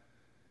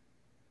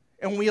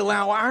 and we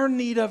allow our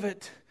need of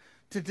it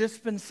to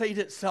dispensate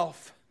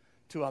itself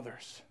to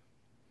others.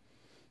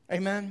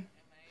 Amen?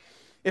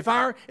 If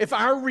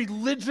our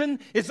religion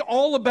is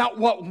all about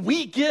what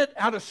we get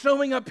out of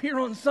showing up here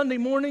on Sunday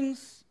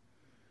mornings,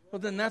 well,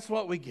 then that's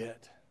what we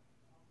get.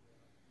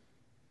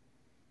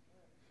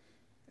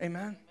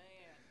 Amen?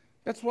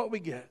 That's what we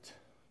get.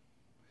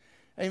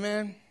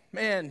 Amen?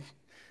 Man,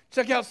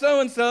 check out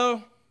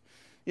so-and-so.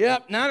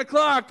 Yep, 9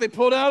 o'clock, they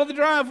pulled out of the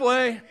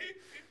driveway.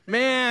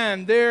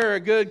 Man, they're a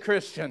good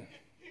Christian.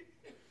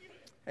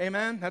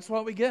 Amen? That's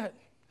what we get.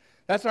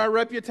 That's our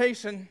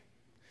reputation.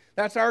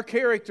 That's our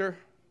character.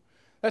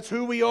 That's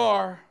who we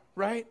are,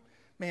 right?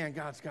 Man,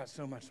 God's got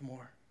so much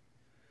more.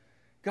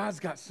 God's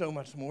got so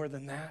much more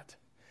than that.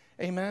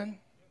 Amen?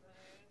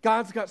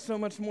 God's got so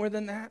much more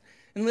than that.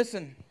 And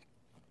listen,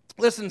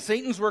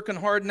 Satan's working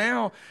hard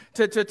now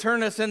to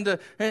turn us into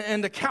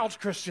couch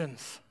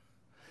Christians.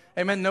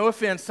 Amen? No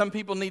offense, some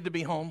people need to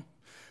be home.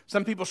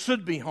 Some people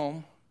should be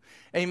home.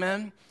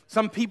 Amen?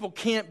 Some people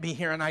can't be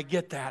here, and I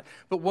get that.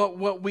 But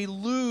what we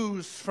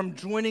lose from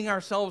joining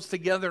ourselves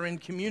together in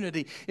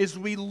community is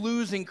we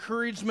lose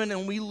encouragement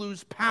and we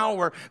lose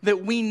power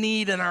that we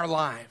need in our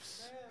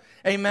lives.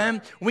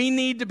 Amen? We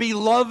need to be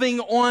loving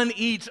on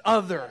each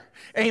other.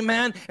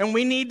 Amen? And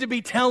we need to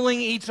be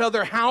telling each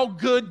other how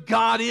good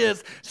God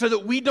is so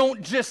that we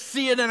don't just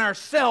see it in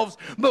ourselves,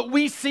 but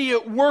we see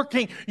it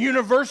working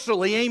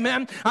universally.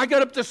 Amen? I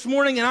got up this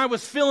morning and I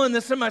was feeling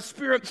this in my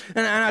spirit,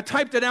 and I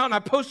typed it out and I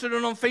posted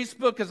it on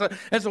Facebook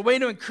as a way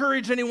to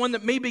encourage anyone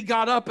that maybe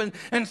got up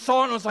and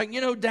saw it and was like,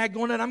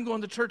 daggone it, I'm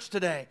going to church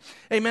today.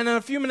 Amen? And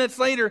a few minutes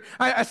later,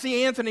 I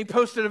see Anthony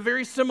posted a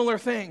very similar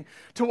thing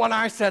to what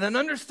I said. And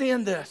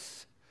understand this.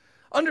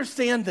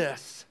 Understand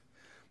this.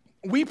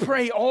 We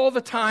pray all the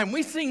time.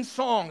 We sing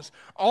songs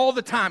all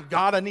the time.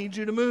 God, I need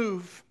you to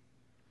move.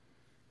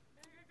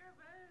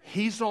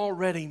 He's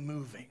already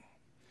moving.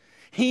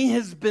 He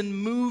has been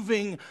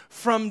moving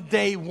from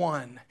day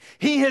one.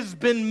 He has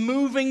been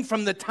moving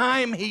from the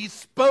time He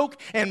spoke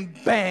and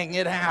bang,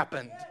 it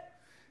happened.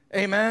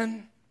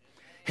 Amen?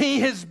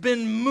 He has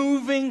been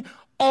moving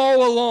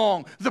all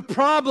along. The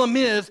problem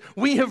is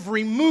we have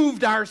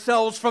removed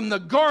ourselves from the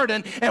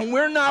garden and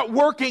we're not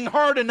working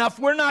hard enough.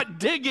 We're not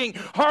digging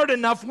hard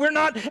enough. We're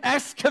not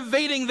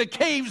excavating the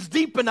caves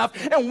deep enough,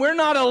 and we're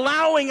not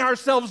allowing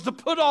ourselves to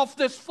put off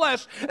this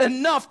flesh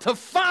enough to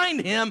find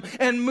Him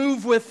and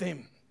move with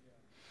Him.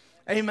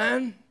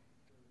 Amen?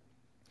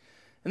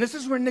 And this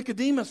is where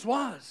Nicodemus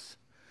was.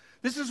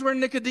 This is where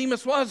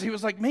Nicodemus was. He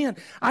was like, man,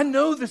 I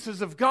know this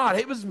is of God.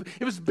 It was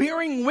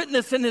bearing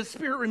witness in his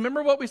spirit.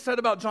 Remember what we said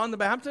about John the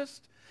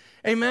Baptist?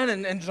 Amen.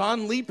 And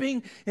John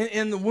leaping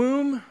in the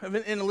womb,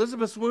 in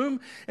Elizabeth's womb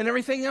and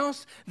everything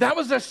else. That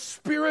was a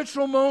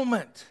spiritual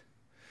moment.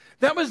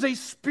 That was a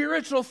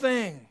spiritual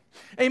thing.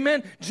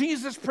 Amen.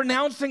 Jesus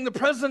pronouncing the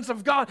presence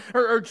of God,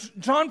 or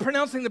John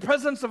pronouncing the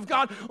presence of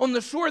God on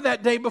the shore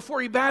that day before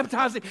he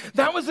baptized him.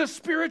 That was a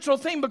spiritual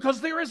thing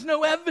because there is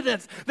no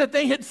evidence that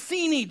they had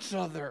seen each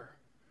other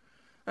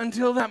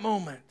until that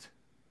moment.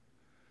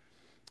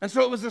 And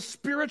so it was a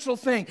spiritual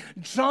thing.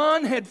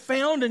 John had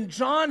found and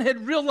John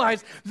had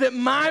realized that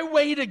my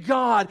way to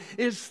God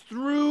is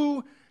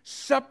through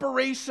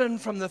separation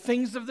from the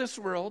things of this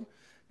world.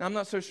 Now, I'm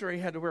not so sure he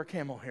had to wear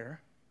camel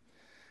hair.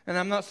 And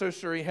I'm not so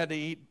sure he had to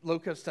eat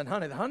locusts and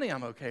honey. The honey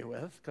I'm okay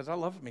with because I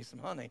love me some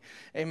honey.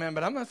 Amen.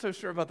 But I'm not so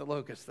sure about the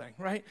locust thing,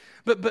 right?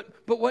 But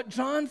what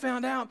John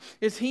found out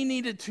is he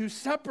needed to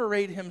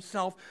separate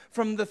himself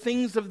from the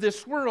things of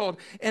this world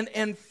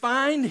and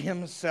find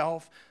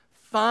himself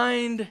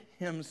in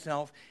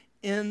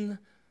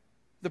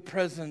the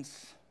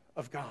presence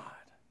of God.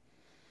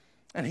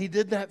 And he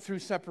did that through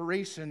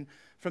separation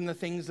from the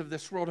things of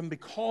this world. And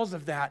because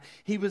of that,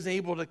 he was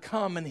able to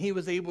come and he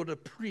was able to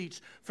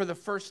preach for the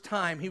first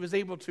time. He was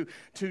able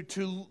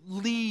to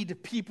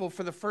lead people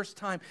for the first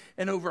time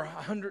in over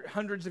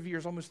hundreds of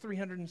years, almost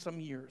 300 and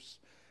some years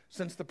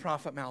since the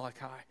prophet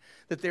Malachi,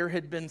 that there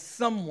had been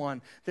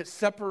someone that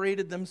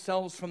separated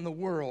themselves from the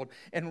world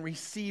and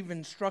received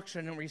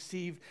instruction and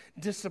received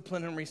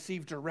discipline and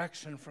received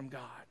direction from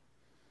God.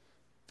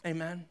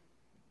 Amen.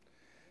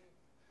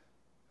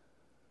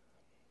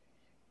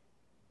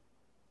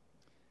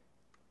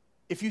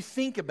 if you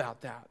think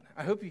about that,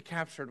 I hope you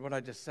captured what I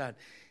just said.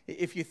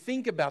 If you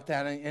think about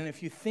that, and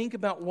if you think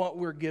about what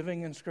we're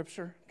given in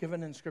Scripture,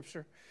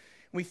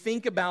 we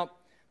think about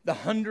the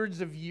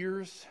hundreds of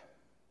years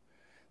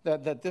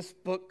that this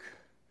book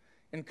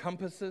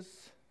encompasses.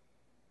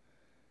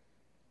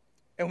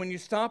 And when you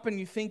stop and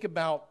you think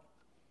about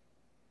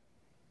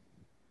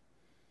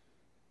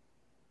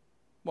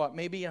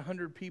maybe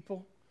 100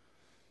 people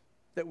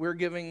that we're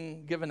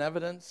given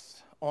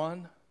evidence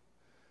on,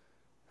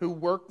 who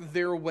worked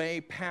their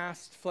way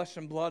past flesh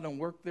and blood and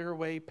worked their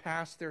way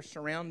past their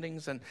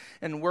surroundings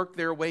and worked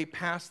their way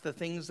past the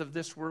things of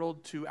this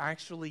world to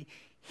actually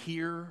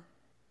hear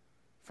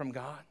from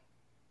God.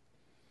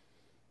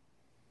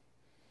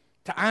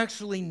 To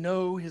actually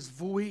know His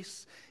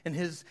voice and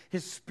His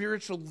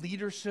spiritual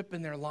leadership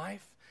in their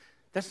life,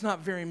 that's not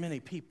very many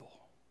people.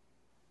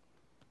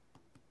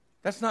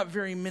 That's not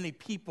very many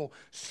people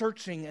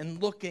searching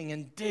and looking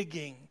and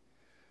digging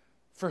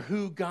for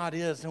who God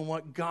is and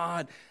what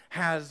God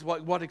has,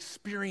 what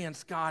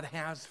experience God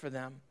has for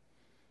them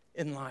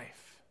in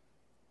life.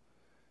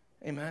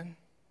 Amen?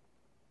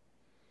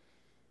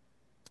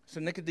 So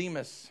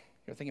Nicodemus,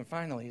 you're thinking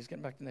finally, he's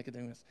getting back to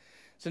Nicodemus.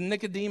 So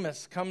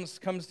Nicodemus comes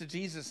to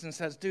Jesus and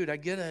says, dude, I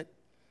get it.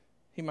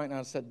 He might not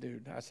have said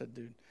dude. I said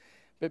dude.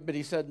 But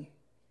he said,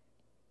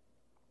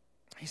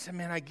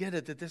 man, I get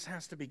it that this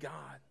has to be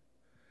God.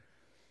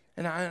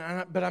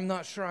 But I'm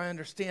not sure I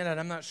understand it.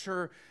 I'm not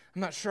sure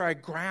I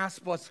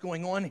grasp what's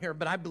going on here,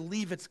 but I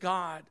believe it's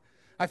God.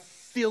 I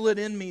feel it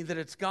in me that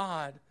it's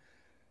God.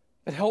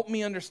 But help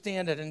me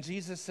understand it. And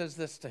Jesus says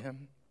this to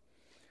him.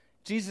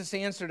 Jesus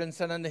answered and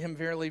said unto him,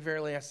 verily,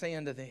 verily, I say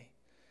unto thee,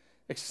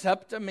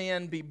 except a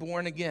man be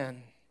born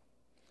again,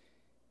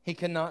 he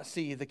cannot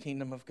see the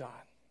kingdom of God.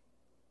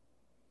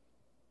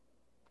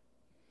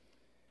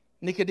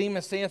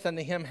 Nicodemus saith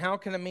unto him, how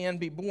can a man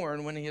be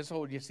born when he is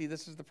old? You see,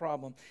 this is the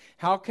problem.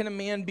 How can a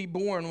man be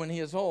born when he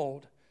is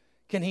old?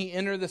 Can he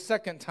enter the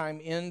second time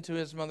into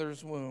his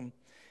mother's womb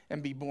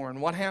and be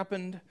born? What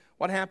happened?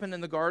 What happened in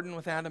the garden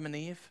with Adam and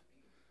Eve?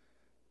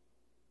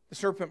 The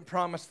serpent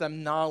promised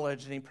them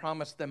knowledge, and he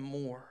promised them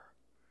more.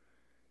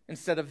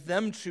 Instead of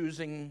them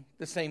choosing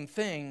the same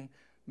thing,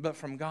 but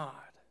from God.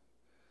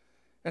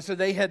 And so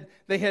they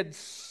had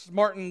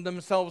smartened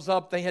themselves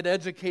up. They had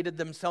educated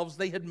themselves.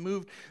 They had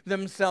moved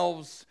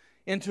themselves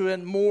into a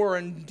more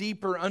and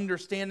deeper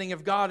understanding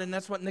of God. And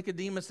that's what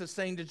Nicodemus is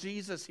saying to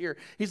Jesus here.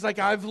 He's like,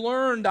 I've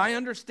learned. I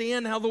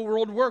understand how the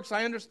world works.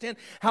 I understand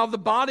how the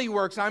body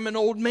works. I'm an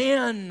old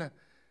man.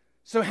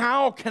 So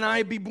how can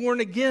I be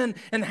born again?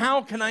 And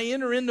how can I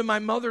enter into my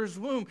mother's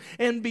womb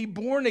and be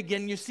born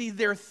again? You see,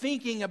 they're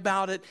thinking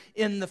about it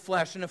in the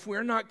flesh. And if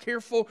we're not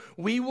careful,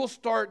 we will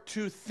start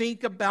to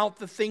think about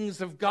the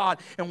things of God.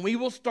 And we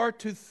will start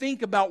to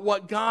think about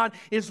what God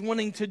is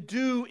wanting to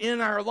do in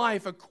our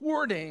life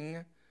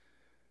according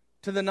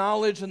to the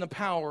knowledge and the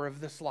power of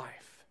this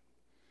life.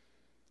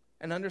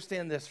 And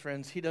understand this,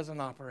 friends, He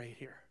doesn't operate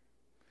here.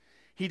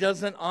 He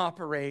doesn't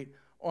operate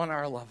on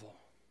our level.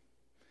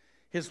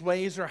 His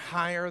ways are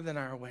higher than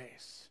our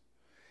ways.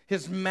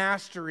 His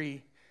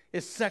mastery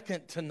is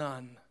second to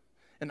none.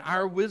 And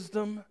our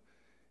wisdom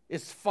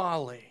is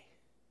folly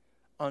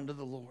unto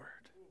the Lord.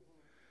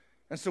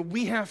 And so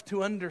we have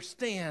to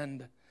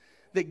understand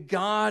that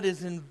God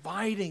is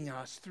inviting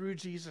us through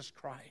Jesus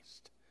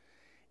Christ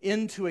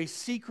into a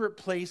secret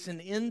place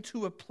and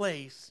into a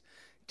place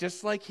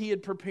just like He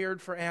had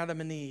prepared for Adam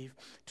and Eve,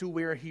 to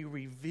where He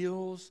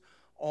reveals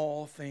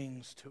all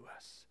things to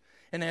us.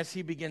 And as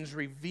He begins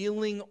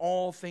revealing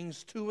all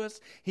things to us,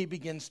 He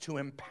begins to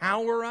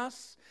empower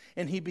us,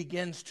 and He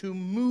begins to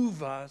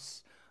move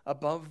us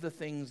above the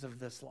things of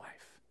this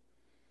life.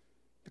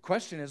 The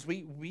question is,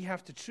 we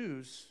have to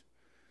choose.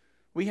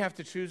 We have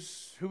to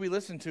choose who we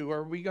listen to.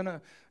 Are we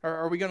gonna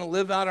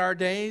live out our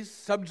days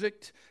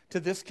subject to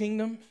this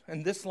kingdom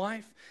and this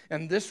life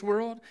and this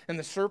world and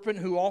the serpent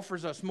who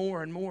offers us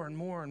more and more and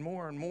more and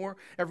more and more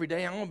every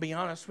day? I'm gonna be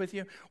honest with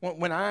you.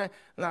 When I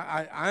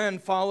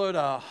unfollowed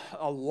a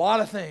lot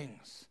of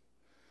things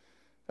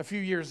a few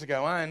years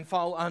ago. I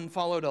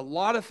unfollowed a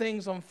lot of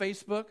things on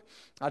Facebook.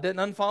 I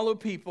didn't unfollow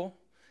people.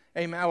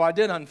 Amen. Oh, I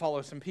did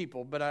unfollow some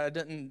people, but I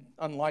didn't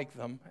unlike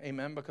them.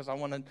 Amen. Because I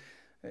wanted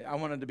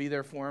to be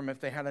there for them if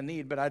they had a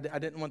need, but I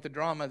didn't want the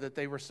drama that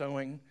they were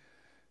sowing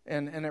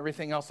and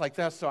everything else like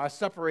that. So I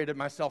separated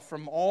myself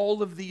from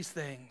all of these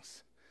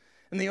things.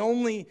 And the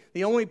only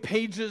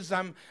pages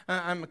I'm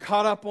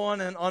caught up on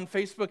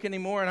Facebook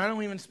anymore, and I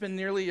don't even spend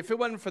nearly, if it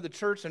wasn't for the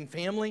church and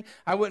family,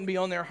 I wouldn't be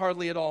on there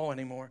hardly at all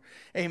anymore.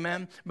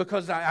 Amen?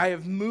 Because I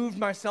have moved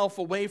myself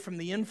away from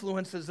the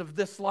influences of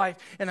this life,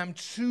 and I'm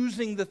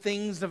choosing the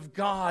things of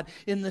God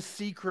in the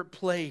secret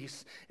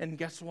place. And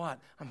guess what?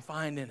 I'm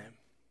finding Him.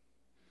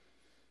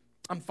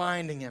 I'm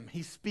finding Him.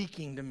 He's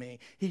speaking to me.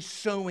 He's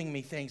showing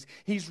me things.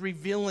 He's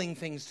revealing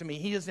things to me.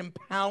 He is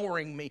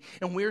empowering me.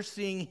 And we're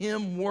seeing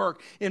Him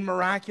work in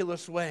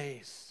miraculous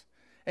ways.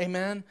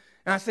 Amen?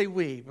 And I say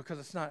we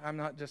because I'm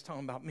not just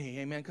talking about me.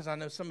 Amen? Because I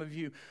know some of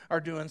you are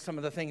doing some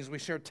of the things. We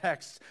share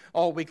texts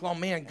all week long.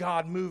 Man,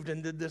 God moved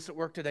and did this at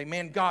work today.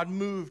 Man, God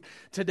moved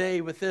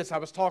today with this. I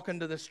was talking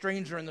to the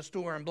stranger in the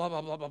store and blah, blah,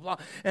 blah, blah, blah,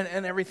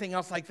 and everything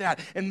else like that.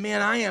 And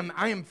man, I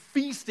am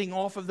feasting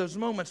off of those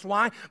moments.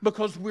 Why?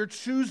 Because we're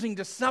choosing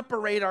to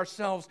separate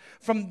ourselves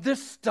from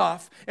this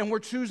stuff, and we're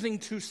choosing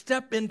to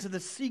step into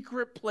the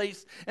secret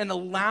place and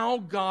allow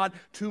God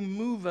to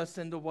move us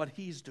into what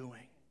He's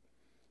doing,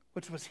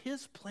 which was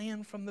His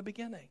plan from the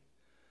beginning.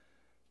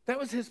 That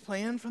was His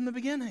plan from the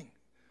beginning,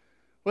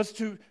 was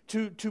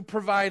to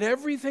provide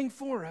everything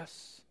for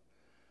us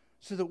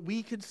so that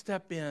we could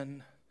step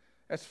in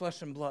as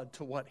flesh and blood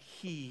to what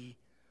He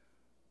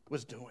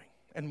was doing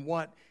and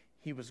what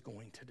He was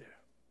going to do.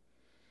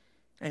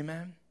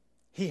 Amen?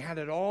 He had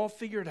it all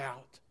figured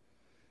out,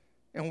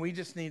 and we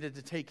just needed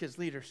to take His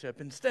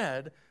leadership.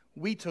 Instead,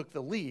 we took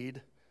the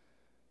lead.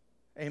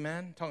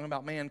 Amen? Talking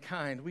about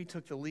mankind, we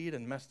took the lead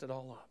and messed it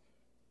all up.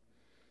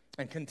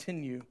 And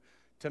continue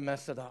to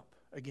mess it up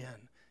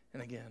again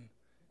and again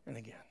and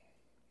again.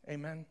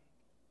 Amen?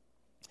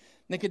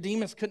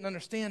 Nicodemus couldn't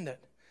understand it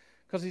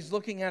because he's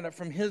looking at it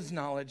from his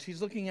knowledge. He's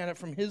looking at it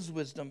from his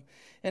wisdom.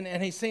 And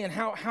he's saying,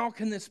 how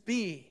can this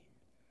be?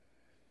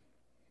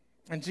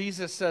 And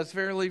Jesus says,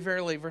 verily,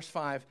 verily, verse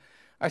 5,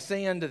 I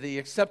say unto thee,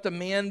 except a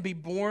man be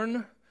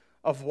born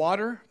of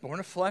water, born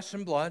of flesh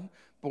and blood,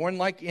 born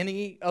like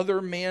any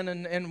other man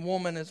and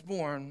woman is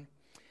born,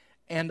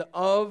 and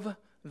of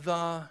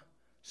the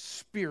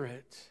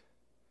Spirit,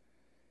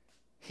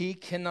 he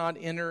cannot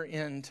enter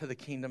into the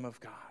kingdom of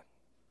God.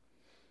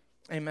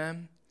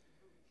 Amen?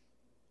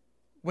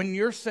 When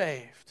you're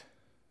saved,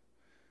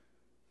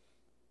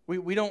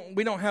 we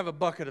don't have a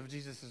bucket of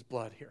Jesus'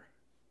 blood here.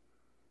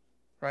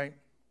 Right?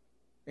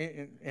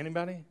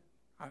 Anybody?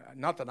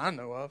 Not that I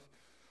know of.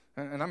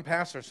 And I'm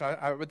pastor, so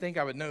I would think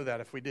I would know that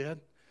if we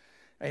did.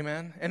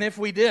 Amen? And if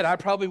we did, I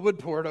probably would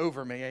pour it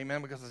over me.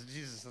 Amen? Because it's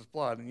Jesus'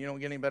 blood, and you don't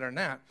get any better than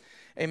that.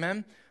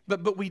 Amen?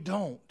 But we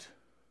don't.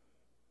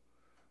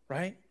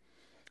 Right?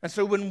 And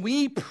so when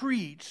we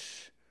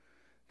preach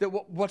that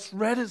what's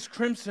red as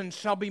crimson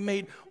shall be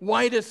made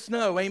white as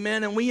snow,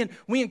 amen, and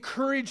we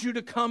encourage you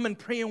to come and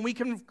pray, and we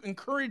can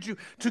encourage you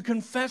to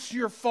confess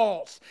your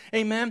faults,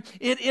 amen.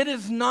 It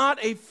is not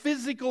a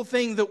physical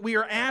thing that we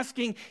are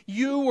asking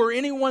you or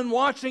anyone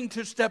watching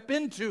to step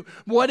into.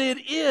 What it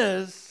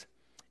is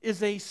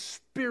a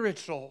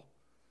spiritual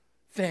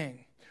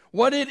thing.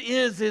 What it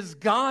is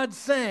God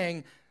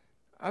saying,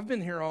 I've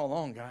been here all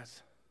along,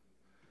 guys.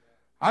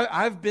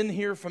 I've been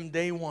here from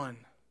day one.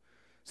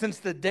 Since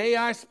the day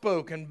I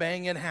spoke and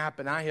bang, it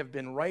happened, I have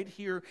been right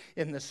here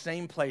in the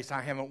same place.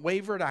 I haven't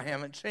wavered. I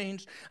haven't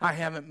changed. I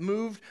haven't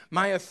moved.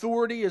 My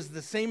authority is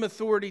the same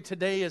authority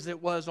today as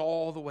it was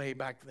all the way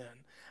back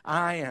then.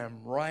 I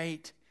am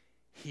right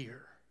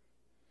here.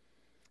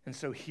 And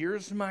so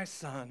here's my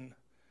Son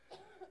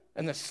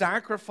and the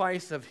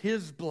sacrifice of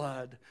His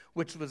blood,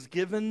 which was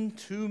given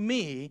to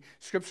me.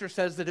 Scripture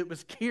says that it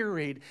was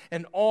carried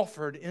and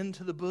offered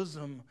into the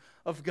bosom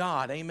of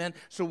God. Amen.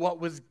 So what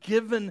was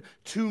given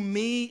to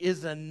me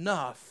is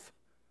enough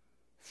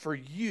for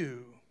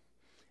you.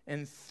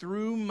 And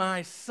through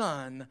my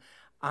Son,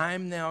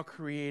 I'm now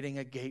creating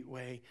a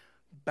gateway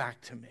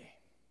back to me.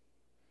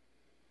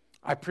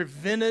 I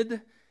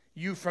prevented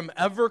you from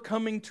ever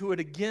coming to it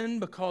again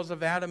because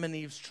of Adam and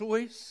Eve's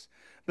choice.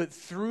 But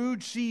through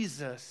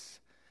Jesus,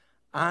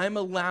 I'm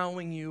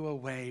allowing you a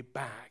way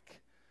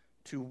back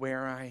to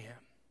where I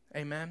am.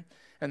 Amen?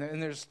 And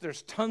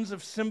there's tons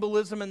of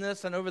symbolism in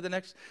this, and over the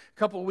next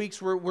couple of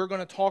weeks, we're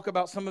going to talk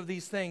about some of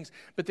these things.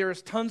 But there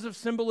is tons of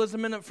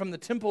symbolism in it, from the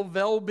temple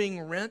veil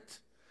being rent,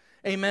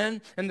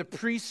 amen, and the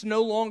priests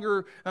no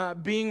longer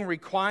being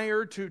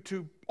required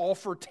to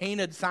offer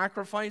tainted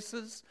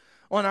sacrifices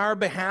on our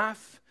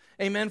behalf.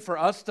 Amen, for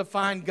us to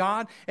find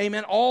God.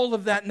 Amen, all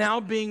of that now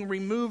being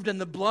removed,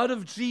 and the blood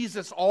of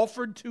Jesus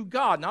offered to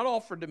God, not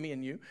offered to me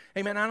and you.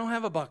 Amen, I don't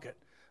have a bucket.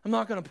 I'm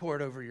not going to pour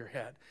it over your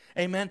head.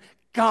 Amen,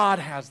 God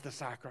has the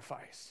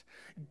sacrifice.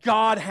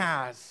 God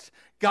has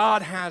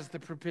the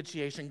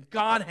propitiation.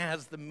 God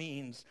has the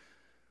means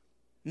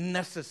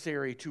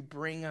necessary to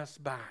bring us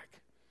back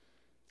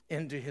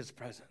into His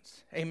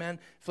presence. Amen,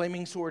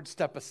 flaming sword,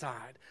 step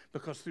aside,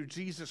 because through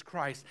Jesus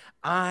Christ,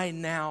 I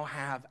now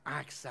have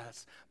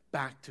access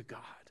back to God.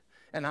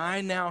 And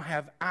I now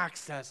have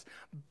access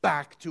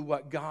back to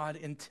what God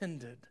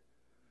intended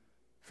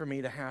for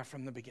me to have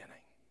from the beginning.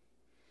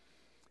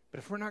 But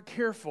if we're not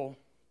careful,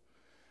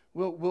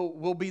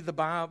 we'll be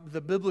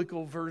the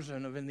biblical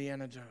version of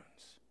Indiana Jones.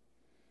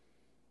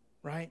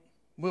 Right?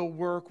 We'll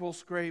work, we'll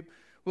scrape,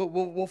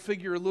 we'll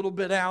figure a little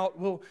bit out,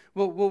 we'll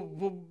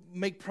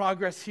make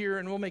progress here,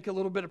 and we'll make a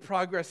little bit of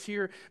progress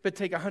here, but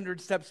take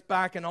 100 steps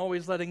back and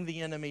always letting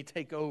the enemy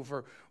take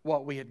over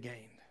what we had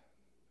gained.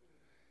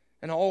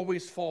 And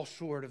always fall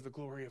short of the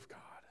glory of God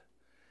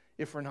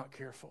if we're not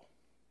careful.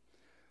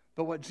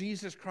 But what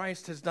Jesus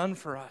Christ has done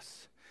for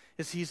us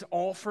is He's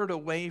offered a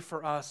way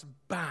for us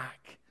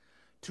back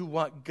to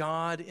what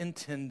God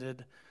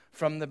intended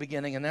from the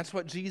beginning. And that's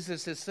what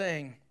Jesus is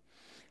saying.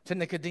 to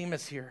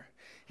Nicodemus here.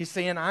 He's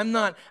saying, I'm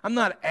not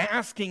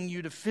asking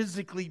you to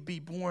physically be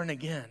born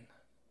again.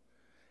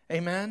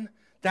 Amen?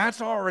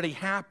 That's already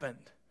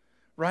happened,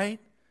 right?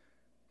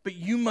 But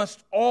you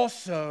must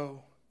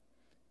also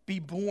be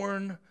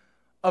born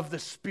of the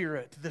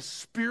Spirit, the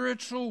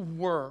spiritual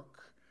work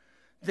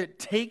that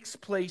takes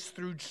place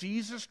through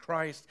Jesus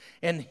Christ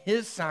and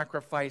his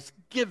sacrifice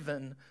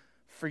given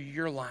for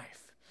your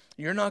life.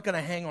 You're not going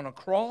to hang on a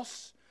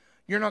cross.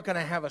 You're not going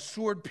to have a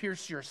sword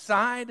pierce your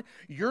side.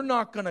 You're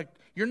not going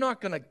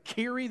to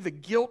carry the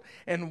guilt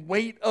and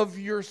weight of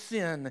your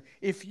sin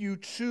if you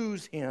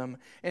choose him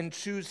and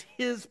choose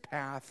his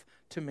path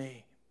to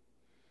me.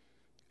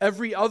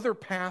 Every other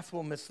path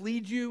will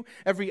mislead you.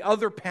 Every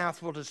other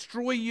path will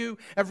destroy you.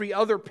 Every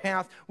other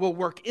path will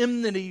work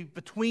enmity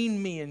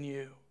between me and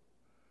you.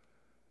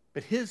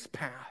 But his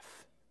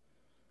path,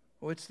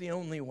 well, it's the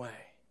only way.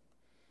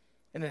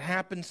 And it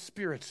happens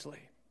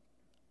spiritually.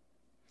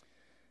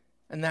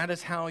 And that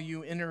is how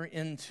you enter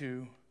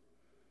into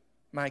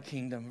my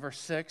kingdom. Verse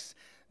 6,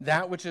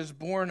 that which is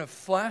born of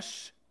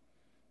flesh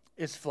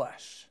is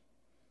flesh.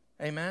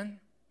 Amen?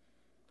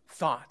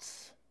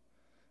 Thoughts,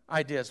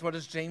 ideas. What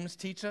does James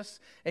teach us?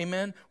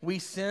 Amen? We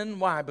sin,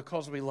 why?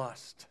 Because we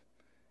lust.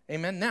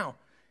 Amen? Now,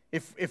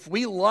 if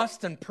we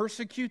lust and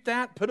persecute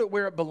that, put it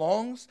where it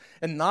belongs,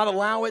 and not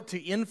allow it to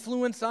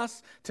influence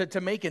us to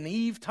make an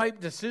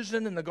Eve-type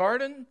decision in the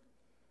garden,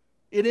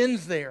 it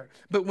ends there.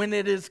 But when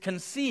it is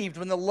conceived,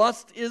 when the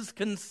lust is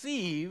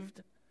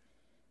conceived,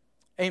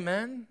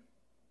 amen?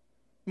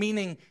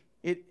 Meaning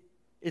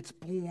it's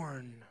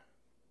born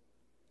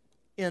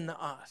in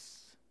us.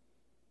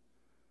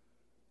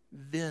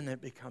 Then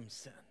it becomes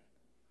sin.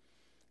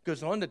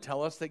 Goes on to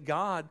tell us that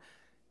God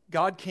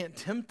can't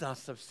tempt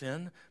us of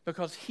sin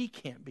because he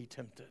can't be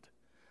tempted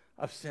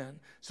of sin.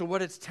 So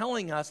what it's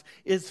telling us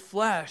is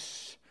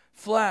flesh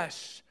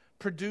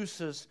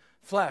produces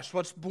flesh.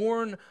 What's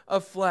born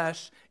of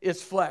flesh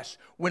is flesh.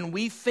 When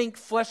we think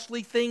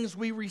fleshly things,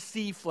 we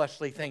receive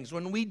fleshly things.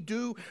 When we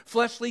do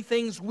fleshly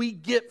things, we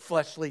get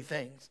fleshly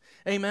things.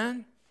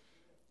 Amen?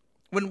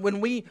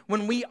 When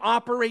we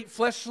operate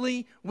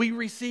fleshly, we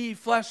receive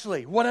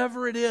fleshly,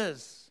 whatever it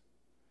is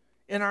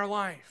in our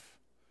life.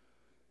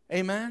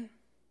 Amen?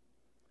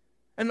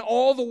 And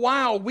all the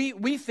while,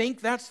 we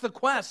think that's the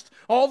quest.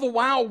 All the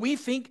while, we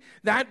think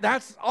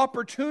that's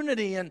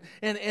opportunity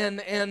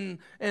and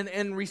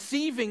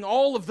receiving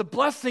all of the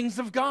blessings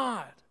of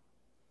God.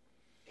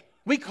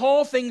 We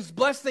call things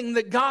blessing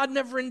that God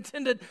never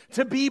intended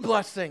to be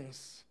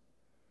blessings.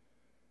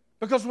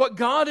 Because what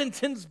God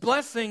intends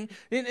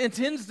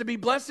to be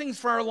blessings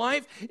for our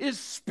life is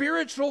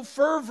spiritual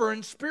fervor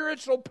and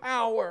spiritual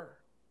power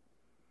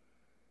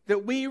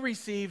that we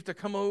receive to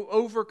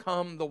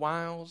overcome the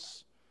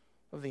wiles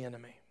of the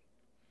enemy.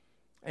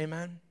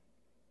 Amen?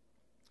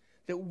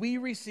 That we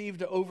receive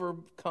to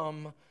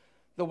overcome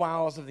the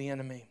wiles of the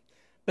enemy.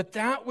 But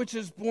that which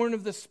is born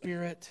of the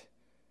Spirit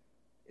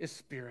is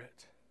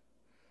spirit.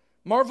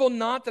 Marvel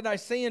not that I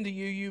say unto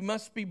you, you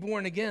must be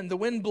born again. The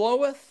wind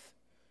bloweth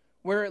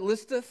where it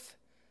listeth,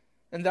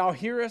 and thou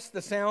hearest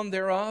the sound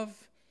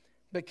thereof,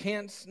 but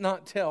canst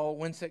not tell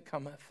whence it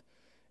cometh,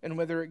 and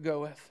whither it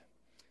goeth.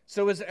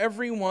 So is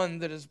every one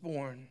that is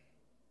born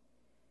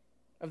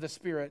of the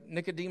Spirit.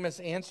 Nicodemus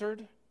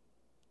answered,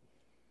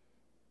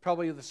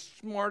 probably the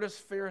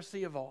smartest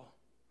Pharisee of all.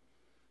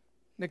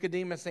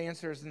 Nicodemus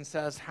answers and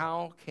says,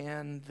 how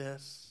can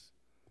this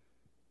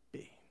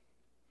be?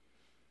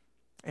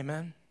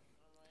 Amen?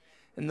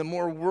 And the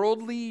more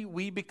worldly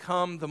we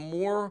become, the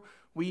more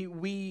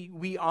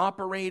we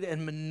operate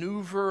and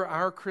maneuver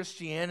our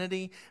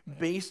Christianity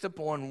based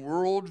upon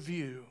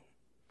worldview,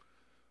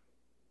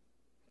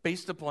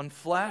 based upon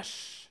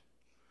flesh,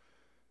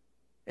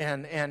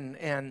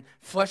 and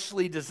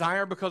fleshly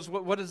desire, because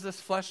what does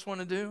this flesh want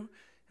to do?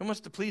 It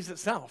wants to please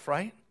itself,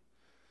 right?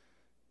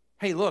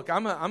 Hey, look,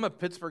 I'm a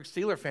Pittsburgh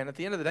Steelers fan. At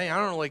the end of the day, I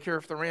don't really care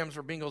if the Rams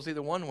or Bengals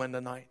either one win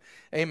tonight.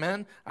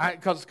 Amen?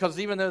 Because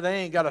even though they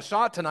ain't got a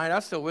shot tonight, I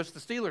still wish the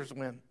Steelers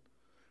win,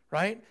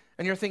 right?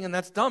 And you're thinking,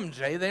 that's dumb,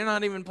 Jay. They're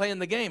not even playing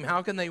the game.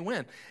 How can they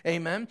win?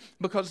 Amen?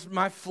 Because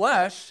my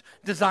flesh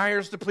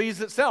desires to please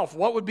itself.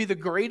 What would be the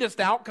greatest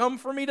outcome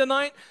for me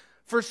tonight?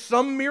 For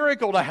some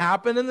miracle to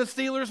happen and the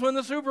Steelers win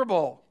the Super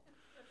Bowl,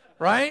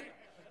 right?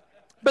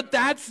 But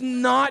that's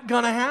not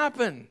going to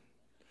happen,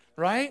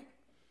 right?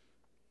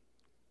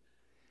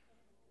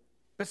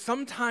 But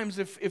sometimes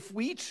if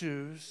we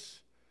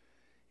choose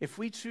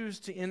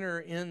to enter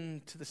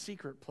into the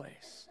secret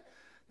place,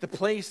 the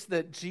place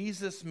that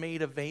Jesus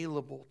made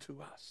available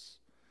to us,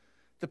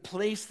 the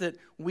place that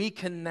we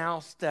can now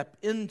step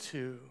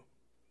into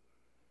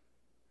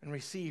and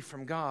receive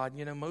from God.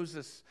 You know,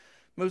 Moses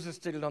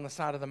did it on the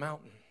side of the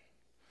mountain.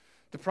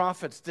 The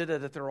prophets did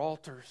it at their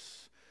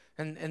altars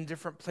and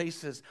different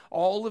places.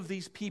 All of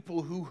these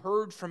people who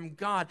heard from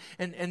God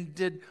and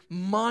did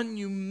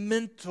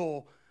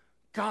monumental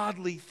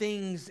godly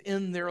things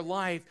in their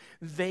life,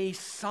 they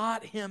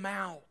sought him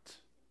out.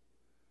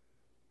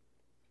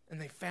 And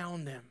they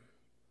found him.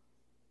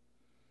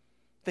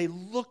 They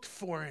looked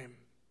for him.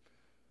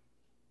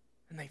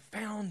 And they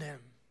found him.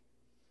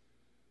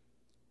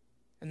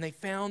 And they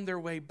found their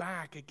way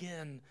back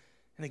again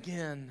and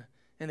again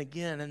and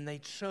again. And they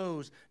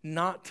chose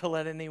not to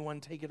let anyone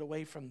take it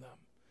away from them.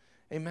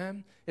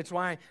 Amen? It's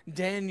why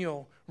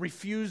Daniel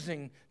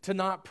refusing to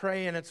not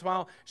pray, and it's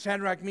why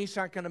Shadrach,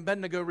 Meshach, and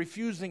Abednego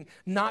refusing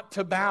not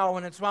to bow,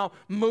 and it's why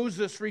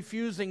Moses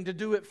refusing to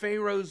do it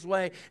Pharaoh's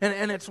way,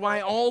 and it's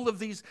why all of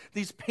these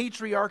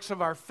patriarchs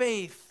of our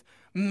faith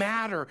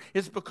matter,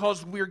 is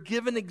because we're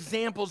given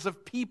examples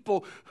of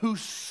people who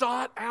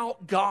sought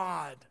out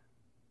God.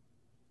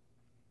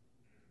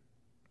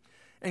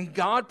 And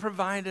God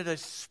provided a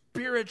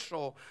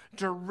spiritual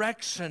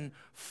direction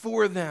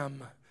for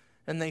them.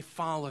 And they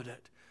followed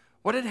it.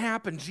 What had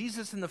happened?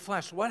 Jesus in the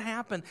flesh. What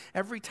happened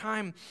every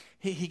time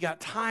he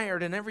got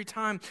tired, and every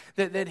time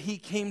that he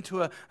came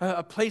to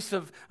a place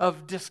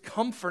of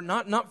discomfort,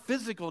 not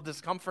physical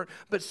discomfort,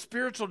 but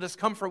spiritual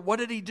discomfort? What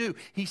did he do?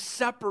 He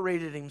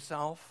separated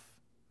himself.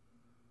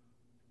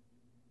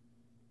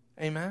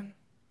 Amen?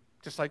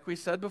 Just like we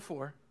said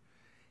before.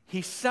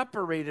 He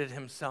separated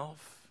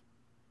himself.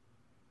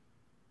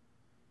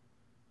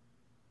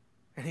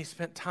 And he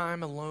spent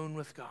time alone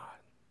with God.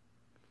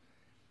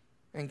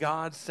 And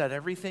God set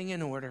everything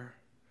in order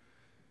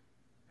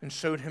and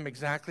showed him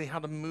exactly how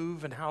to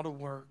move and how to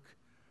work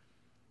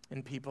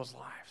in people's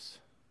lives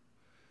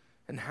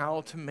and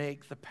how to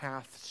make the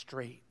path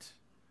straight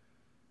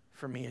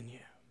for me and you.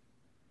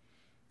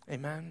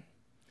 Amen?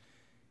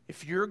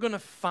 If you're going to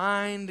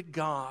find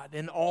God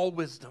in all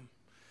wisdom,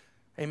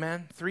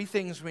 amen, 3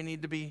 things we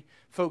need to be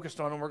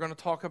focused on, and we're going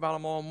to talk about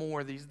them all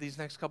more these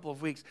next couple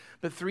of weeks,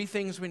 but 3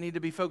 things we need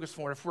to be focused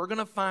on. If we're going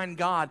to find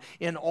God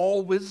in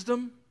all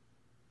wisdom,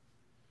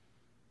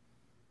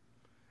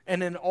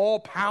 and in all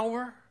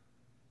power,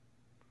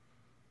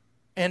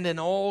 and in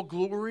all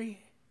glory,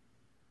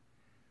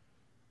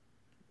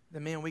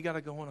 then man, we got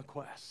to go on a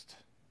quest.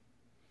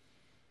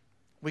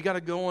 We got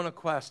to go on a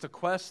quest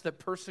that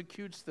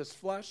persecutes this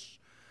flesh,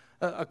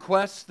 a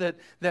quest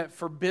that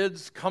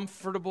forbids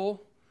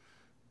comfortable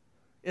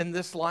in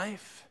this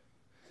life,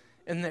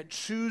 and that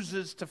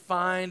chooses to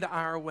find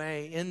our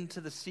way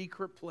into the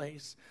secret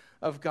place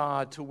of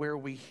God, to where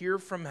we hear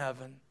from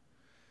heaven,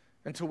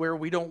 and to where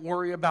we don't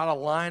worry about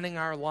aligning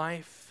our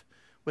life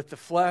with the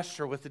flesh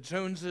or with the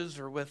Joneses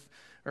or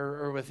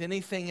with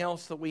anything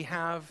else that we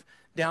have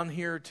down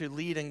here to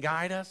lead and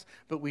guide us,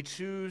 but we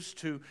choose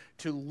to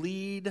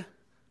lead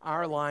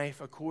our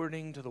life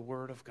according to the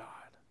Word of God.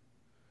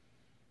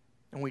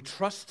 And we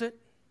trust it,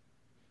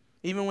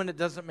 even when it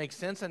doesn't make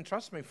sense. And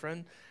trust me,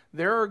 friend,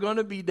 there are going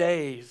to be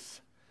days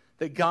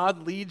that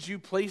God leads you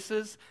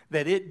places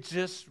that it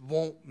just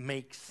won't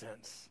make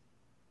sense.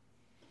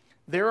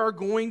 There are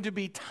going to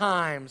be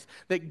times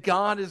that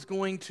God is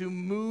going to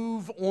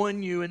move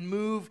on you and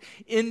move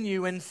in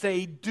you and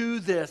say, do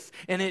this,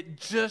 and it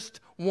just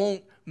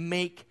won't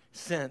make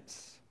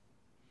sense.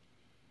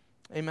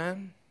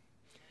 Amen?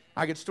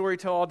 I could story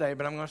tell all day,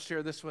 but I'm going to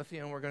share this with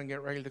you, and we're going to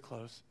get ready to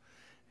close.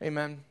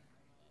 Amen?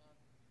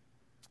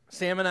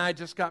 Sam and I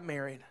just got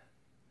married.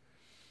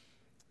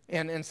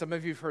 And some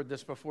of you have heard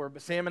this before,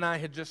 but Sam and I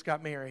had just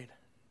got married.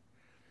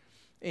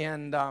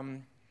 And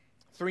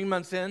 3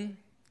 months in,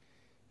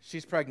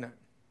 she's pregnant.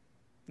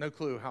 No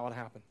clue how it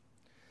happened.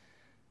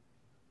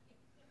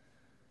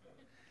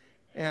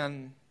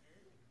 And,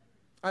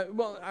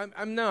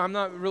 I'm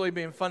not really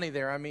being funny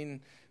there. I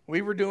mean,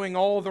 we were doing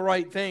all the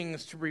right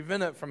things to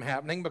prevent it from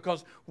happening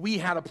because we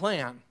had a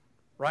plan,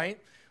 right?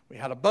 We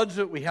had a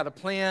budget, we had a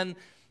plan.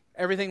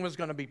 Everything was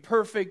going to be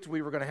perfect.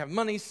 We were going to have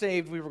money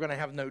saved. We were going to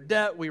have no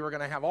debt. We were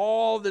going to have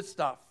all this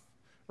stuff,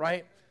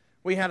 right?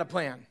 We had a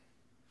plan.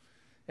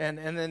 And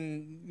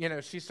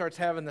then, she starts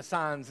having the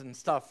signs and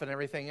stuff and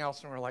everything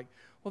else. And we're like,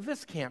 well,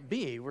 this can't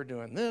be. We're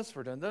doing this.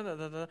 We're doing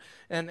da-da-da-da.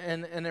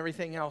 And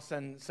everything else.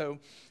 And so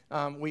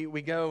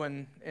we go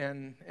and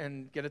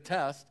get a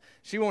test.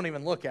 She won't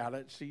even look at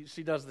it.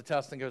 She does the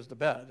test and goes to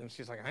bed. And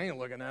she's like, I ain't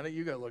looking at it.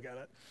 You go look at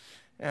it.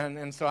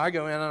 And so I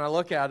go in and I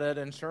look at it.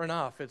 And sure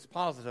enough, it's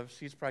positive.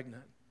 She's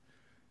pregnant.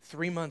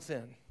 3 months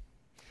in.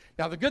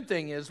 Now, the good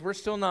thing is we're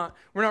not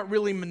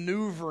really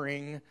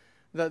maneuvering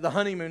the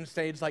honeymoon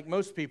stage like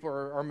most people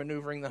are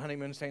maneuvering the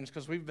honeymoon stage,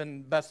 because we've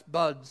been best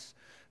buds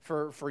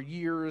for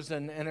years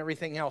and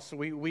everything else. So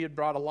we had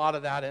brought a lot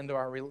of that into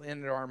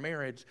our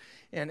marriage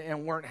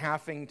and weren't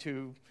having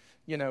to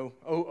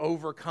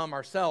overcome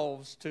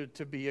ourselves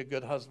to be a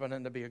good husband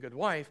and to be a good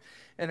wife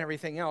and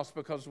everything else,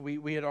 because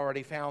we had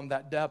already found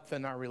that depth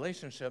in our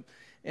relationship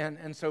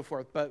and so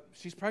forth. But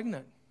she's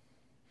pregnant.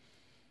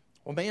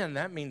 Well, man,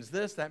 that means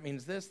this, that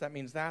means this, that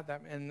means that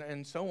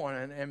and so on.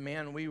 And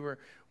man,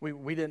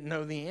 we didn't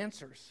know the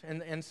answers.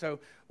 And so,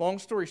 long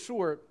story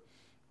short,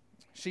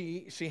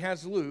 she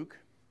has Luke,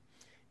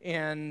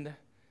 and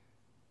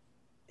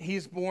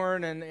he's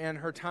born, and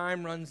her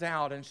time runs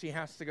out, and she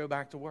has to go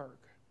back to work.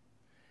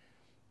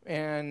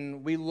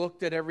 And we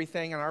looked at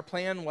everything, and our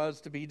plan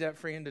was to be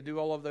debt-free and to do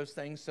all of those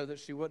things so that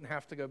she wouldn't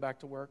have to go back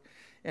to work.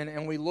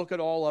 And we look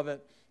at all of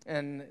it,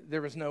 and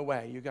there was no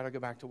way. You got to go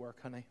back to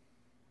work, honey.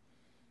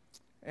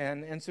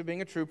 And so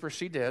being a trooper,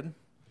 she did.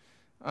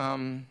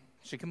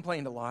 She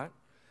complained a lot.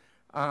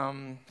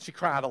 She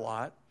cried a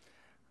lot,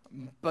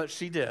 but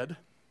she did.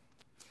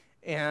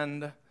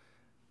 And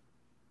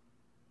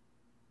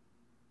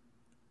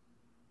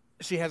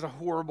she has a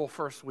horrible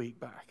first week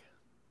back.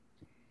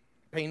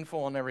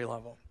 Painful on every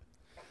level.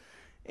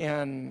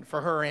 And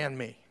for her and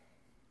me.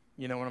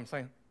 You know what I'm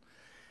saying?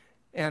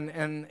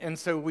 And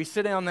so we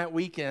sit down that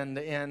weekend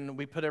and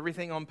we put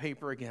everything on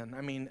paper again.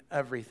 I mean,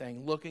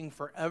 everything. Looking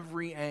for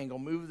every angle.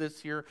 Move this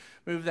here,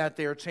 move that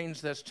there, change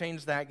this,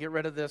 change that, get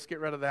rid of this, get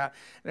rid of that,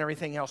 and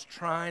everything else.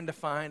 Trying to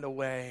find a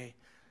way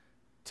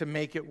to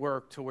make it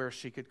work to where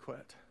she could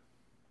quit.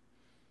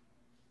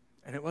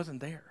 And it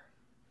wasn't there.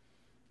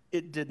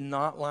 It did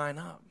not line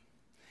up.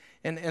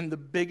 And the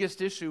biggest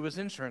issue was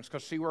insurance,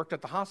 because she worked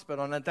at the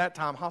hospital, and at that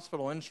time,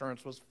 hospital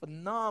insurance was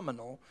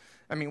phenomenal.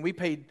 I mean, we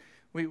paid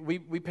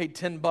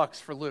 $10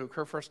 for Luke.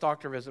 Her first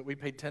doctor visit, we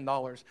paid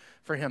 $10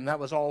 for him. That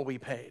was all we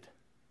paid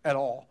at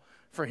all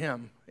for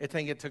him. I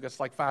think it took us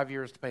like 5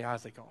 years to pay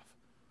Isaac off.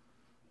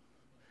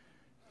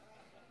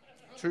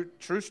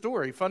 True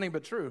story, funny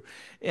but true,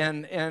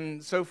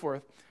 and so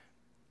forth.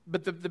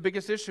 But the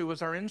biggest issue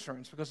was our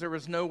insurance, because there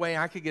was no way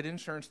I could get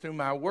insurance through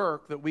my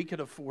work that we could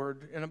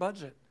afford in a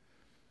budget.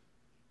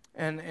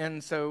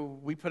 And so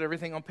we put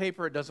everything on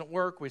paper. It doesn't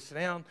work. We sit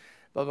down,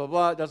 blah, blah,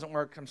 blah. It doesn't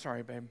work. I'm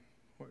sorry, babe.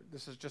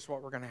 This is just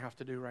what we're going to have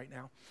to do right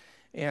now.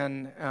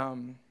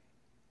 And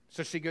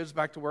so she goes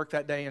back to work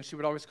that day, and she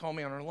would always call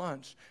me on her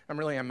lunch.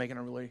 I'm making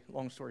a really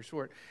long story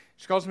short.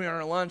 She calls me on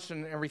her lunch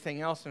and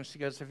everything else, and she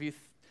goes, have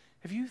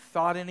you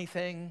thought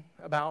anything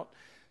about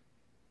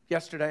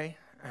yesterday?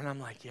 And I'm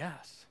like,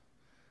 yes.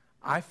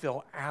 I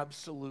feel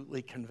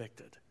absolutely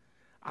convicted.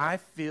 I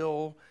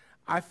feel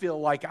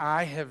like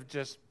I have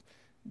just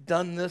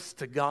done this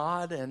to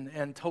God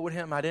and told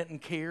him I didn't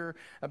care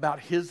about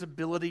his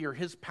ability or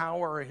his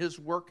power or his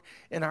work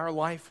in our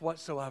life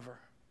whatsoever.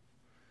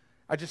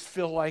 I just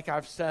feel like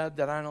I've said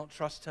that I don't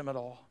trust him at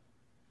all.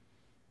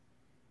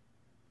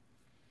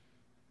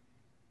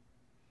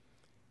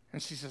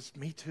 And she says,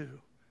 me too.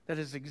 That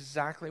is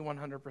exactly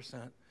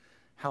 100%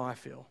 how I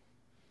feel.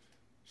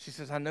 She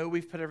says, I know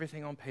we've put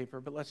everything on paper,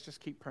 but let's just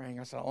keep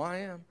praying. I said, oh, I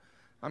am.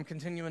 I'm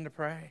continuing to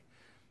pray.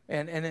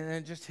 And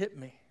it just hit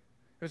me.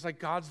 It was like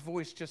God's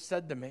voice just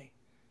said to me,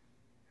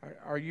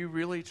 are you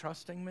really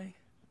trusting me?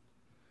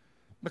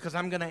 Because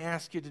I'm going to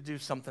ask you to do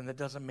something that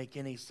doesn't make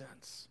any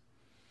sense.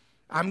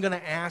 I'm going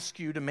to ask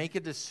you to make a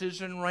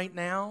decision right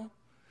now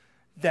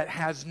that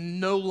has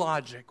no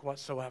logic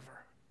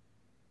whatsoever.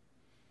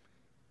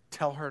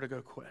 Tell her to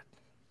go quit.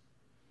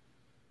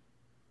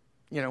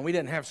 You know, we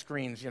didn't have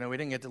screens. You know, we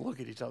didn't get to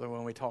look at each other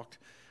when we talked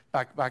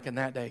back in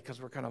that day,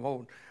 because we're kind of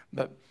old.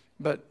 But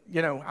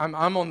you know,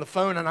 I'm on the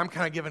phone and I'm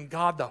kind of giving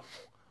God the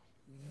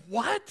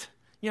what?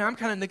 You know, I'm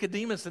kind of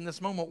Nicodemus in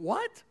this moment.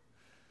 What?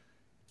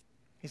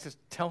 He says,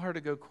 tell her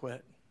to go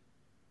quit.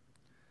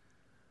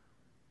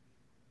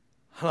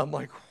 And I'm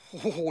like,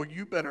 oh,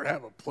 you better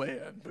have a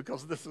plan,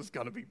 because this is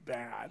going to be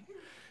bad,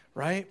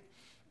 right?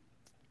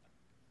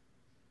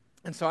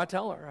 And so I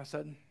tell her, I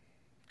said,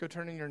 go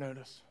turn in your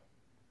notice.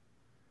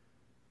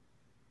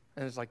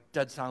 And it's like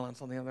dead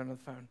silence on the other end of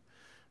the phone.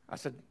 I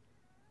said,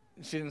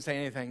 she didn't say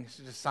anything.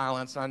 She just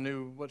silence. I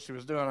knew what she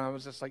was doing. I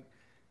was just like,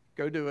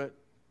 go do it.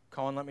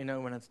 Call and let me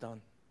know when it's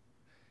done.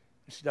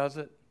 And she does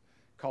it,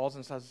 calls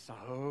and says,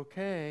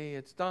 okay,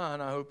 it's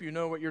done. I hope you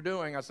know what you're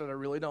doing. I said, I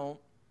really don't.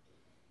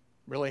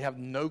 Really have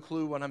no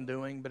clue what I'm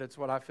doing, but it's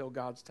what I feel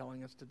God's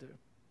telling us to do.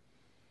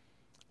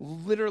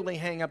 Literally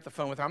hang up the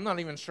phone with her. I'm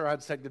not even sure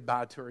I'd said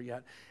goodbye to her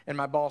yet. And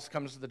my boss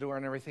comes to the door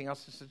and everything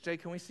else and says, Jay,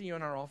 can we see you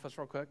in our office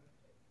real quick?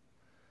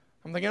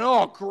 I'm thinking,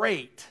 oh,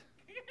 great.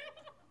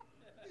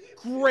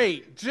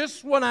 Great.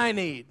 Just what I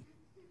need,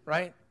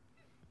 right?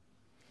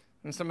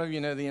 And some of you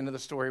know the end of the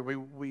story.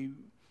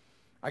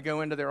 I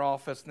go into their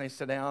office and they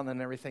sit down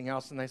and everything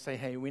else, and they say,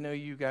 hey, we know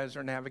you guys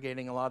are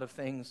navigating a lot of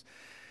things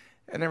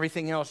and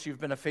everything else.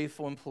 You've been a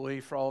faithful employee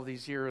for all of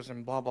these years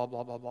and blah, blah,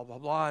 blah, blah, blah, blah,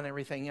 blah, and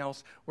everything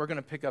else. We're going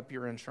to pick up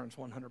your insurance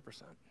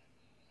 100%.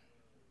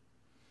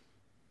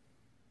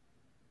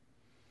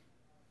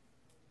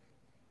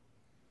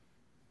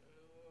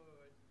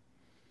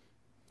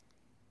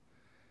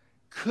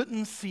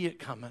 Couldn't see it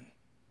coming.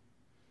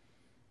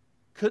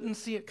 Couldn't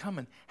see it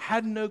coming.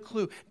 Had no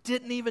clue.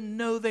 Didn't even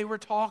know they were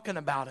talking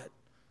about it.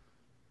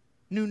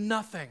 Knew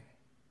nothing.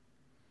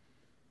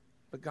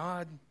 But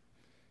God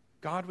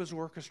was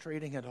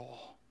orchestrating it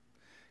all.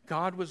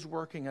 God was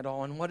working it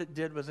all. And what it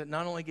did was it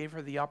not only gave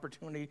her the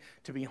opportunity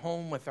to be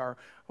home with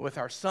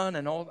our son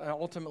and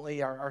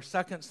ultimately our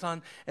second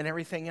son and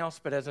everything else,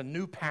 but as a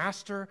new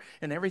pastor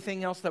and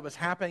everything else that was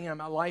happening in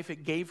my life,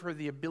 it gave her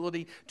the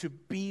ability to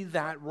be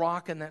that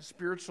rock and that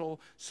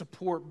spiritual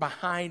support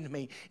behind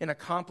me in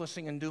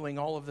accomplishing and doing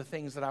all of the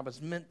things that I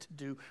was meant to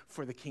do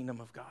for the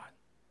kingdom of God.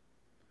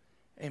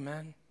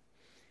 Amen.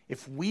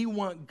 If we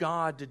want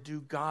God to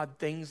do God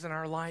things in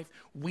our life,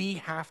 we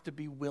have to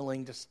be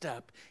willing to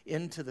step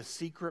into the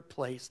secret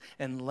place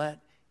and let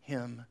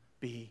him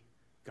be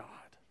God.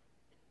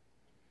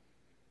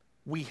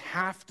 We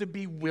have to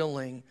be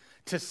willing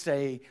to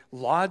say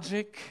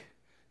logic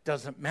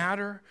doesn't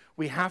matter.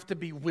 We have to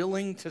be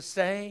willing to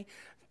say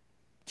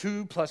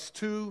 2 +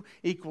 2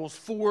 =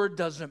 4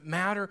 doesn't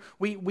matter.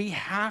 We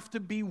have to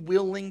be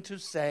willing to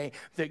say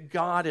that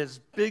God is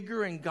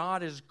bigger and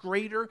God is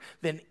greater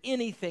than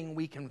anything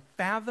we can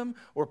fathom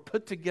or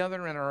put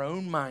together in our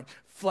own mind.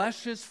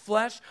 Flesh is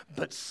flesh,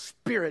 but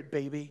spirit,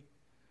 baby.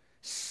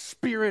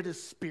 Spirit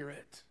is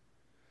spirit.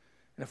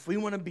 And if we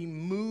want to be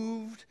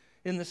moved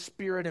in the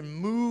Spirit and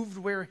moved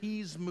where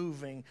He's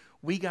moving,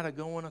 we got to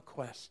go on a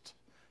quest,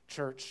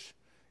 church.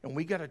 And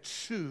we got to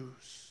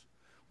choose.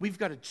 We've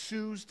got to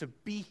choose to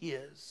be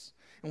His.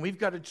 And we've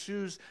got to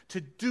choose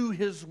to do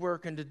His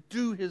work and to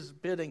do His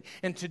bidding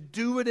and to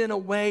do it in a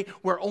way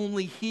where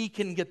only He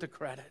can get the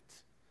credit.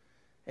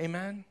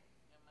 Amen?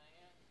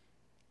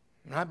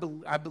 And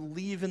I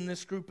believe in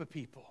this group of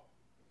people.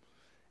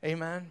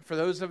 Amen? For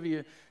those of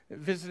you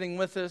visiting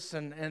with us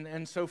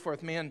and so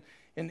forth, man,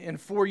 in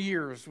 4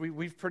 years,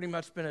 we've pretty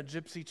much been a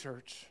gypsy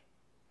church.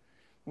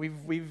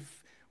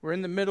 We're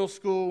in the middle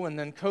school, and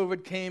then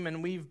COVID came,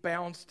 and we've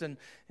bounced and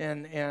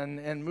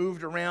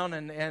moved around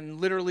and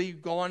literally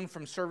gone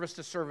from service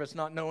to service,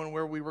 not knowing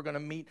where we were going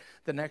to meet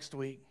the next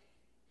week.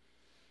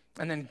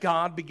 And then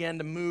God began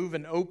to move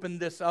and open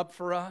this up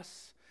for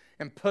us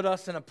and put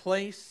us in a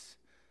place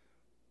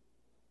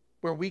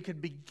where we could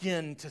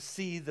begin to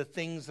see the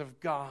things of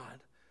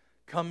God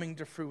coming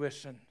to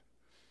fruition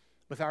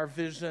with our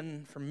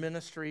vision for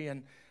ministry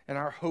and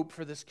our hope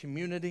for this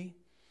community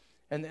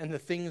and the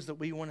things that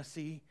we want to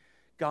see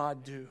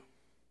God do.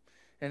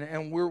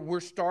 And we're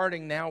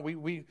starting now.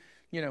 We've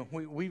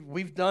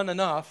done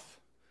enough.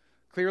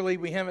 Clearly,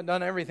 we haven't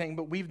done everything,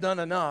 but we've done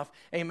enough.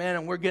 Amen.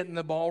 And we're getting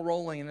the ball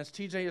rolling. And as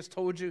TJ has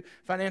told you,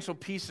 financial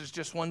peace is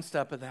just one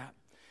step of that.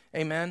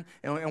 Amen.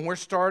 And we're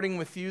starting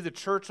with you, the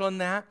church, on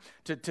that,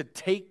 to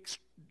take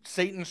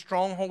Satan's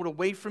stronghold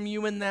away from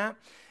you in that,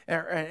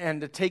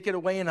 and to take it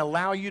away and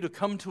allow you to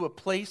come to a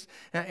place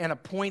and a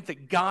point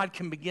that God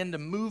can begin to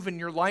move in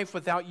your life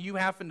without you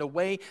having to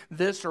weigh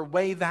this or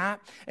weigh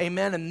that.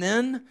 Amen.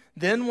 And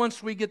then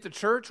once we get the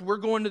church, we're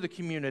going to the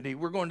community.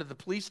 We're going to the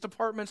police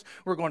departments.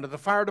 We're going to the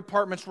fire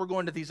departments. We're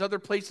going to these other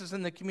places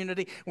in the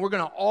community. And we're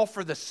going to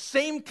offer the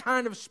same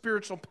kind of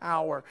spiritual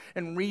power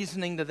and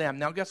reasoning to them.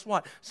 Now, guess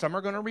what? Some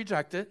are going to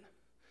reject it.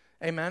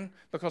 Amen.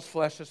 Because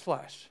flesh is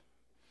flesh.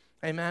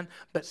 Amen.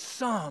 But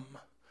some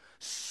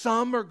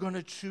are going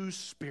to choose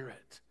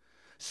spirit.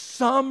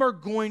 Some are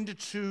going to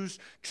choose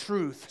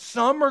truth.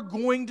 Some are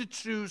going to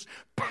choose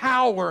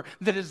power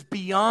that is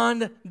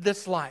beyond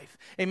this life.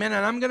 Amen.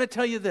 And I'm going to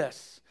tell you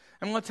this.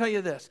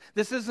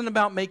 This isn't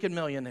about making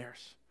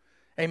millionaires.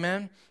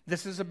 Amen.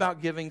 This is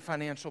about giving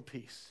financial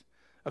peace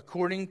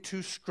according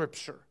to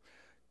Scripture.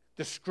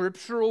 The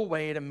scriptural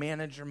way to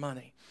manage your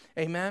money.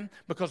 Amen.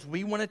 Because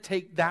we want to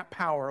take that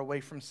power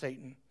away from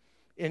Satan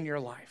in your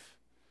life.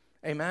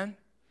 Amen.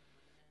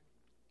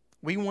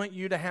 We want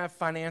you to have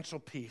financial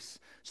peace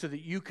so that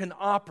you can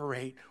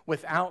operate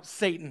without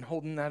Satan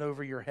holding that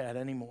over your head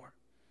anymore,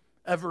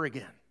 ever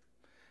again.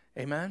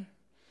 Amen?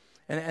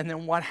 And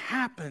then what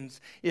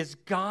happens is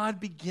God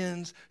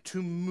begins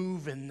to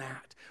move in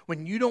that.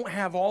 When you don't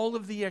have all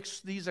of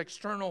these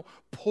external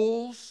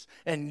pulls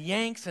and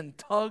yanks and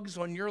tugs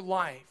on your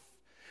life,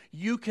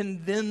 you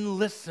can then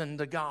listen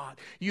to God.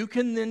 You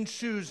can then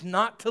choose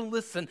not to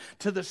listen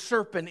to the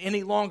serpent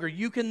any longer.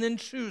 You can then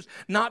choose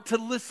not to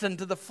listen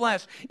to the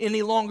flesh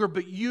any longer,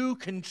 but you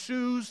can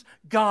choose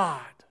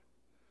God.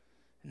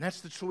 And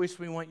that's the choice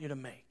we want you to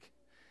make.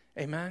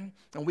 Amen?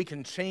 And we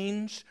can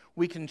change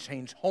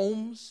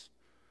homes.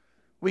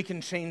 We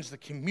can change the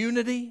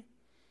community.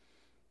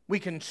 We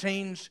can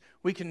change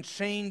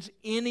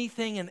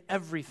anything and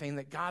everything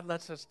that God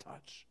lets us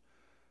touch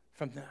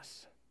from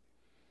this.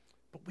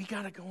 But we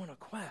got to go on a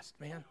quest,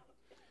 man.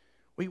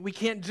 We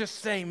can't just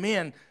say,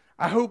 man,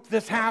 I hope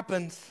this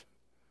happens.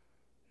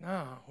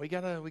 No, we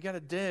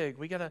gotta dig.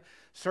 We gotta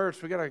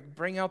search. We gotta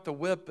bring out the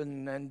whip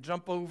and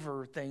jump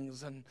over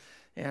things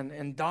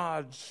and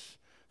dodge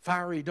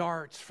fiery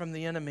darts from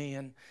the enemy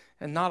and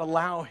not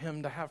allow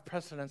him to have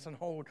precedence and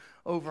hold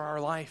over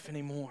our life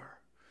anymore.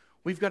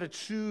 We've got to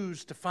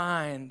choose to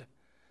find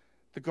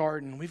the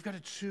garden. We've got to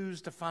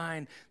choose to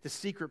find the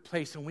secret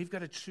place, and we've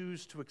got to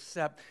choose to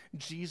accept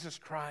Jesus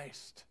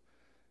Christ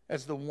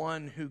as the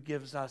one who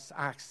gives us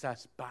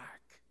access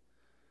back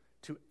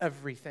to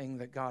everything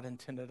that God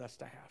intended us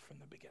to have from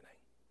the beginning.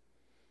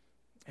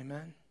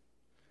 Amen?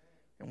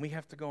 And we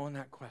have to go on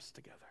that quest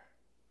together.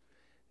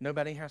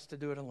 Nobody has to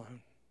do it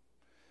alone.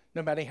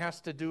 Nobody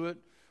has to do it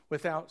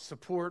without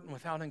support and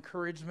without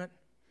encouragement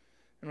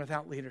and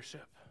without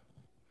leadership.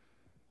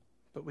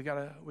 But we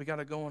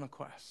gotta go on a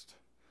quest.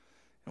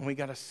 And we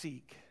got to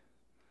seek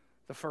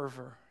the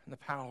fervor and the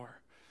power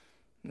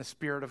and the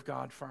Spirit of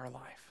God for our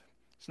life.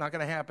 It's not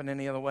going to happen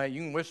any other way. You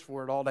can wish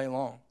for it all day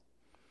long.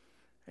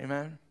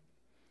 Amen?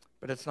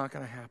 But it's not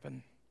going to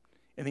happen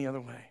any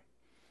other way.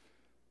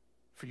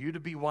 For you to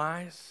be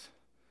wise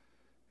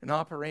and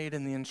operate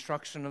in the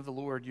instruction of the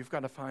Lord, you've got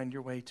to find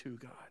your way to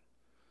God.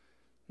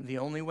 And the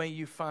only way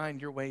you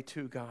find your way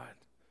to God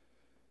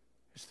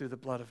is through the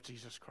blood of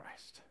Jesus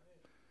Christ.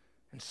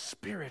 and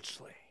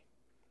spiritually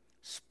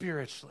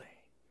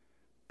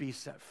be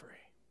set free.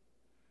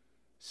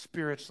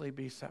 Spiritually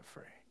be set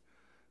free.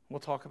 We'll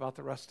talk about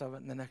the rest of it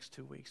in the next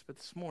 2 weeks. But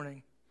this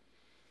morning,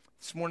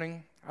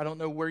 I don't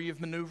know where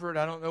you've maneuvered.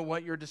 I don't know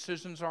what your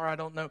decisions are. I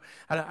don't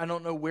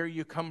know where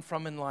you come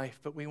from in life,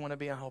 but we want to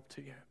be a help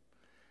to you.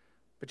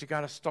 But you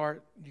got to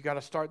start.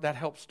 That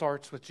help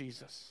starts with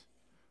Jesus,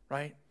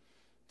 right?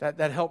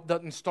 That help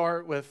doesn't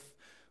start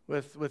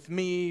with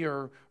me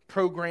or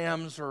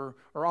programs or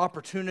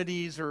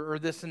opportunities or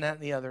this and that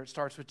and the other. It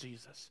starts with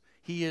Jesus.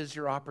 He is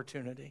your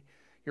opportunity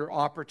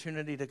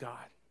to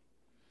God.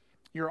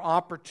 Your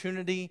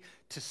opportunity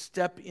to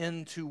step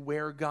into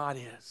where God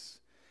is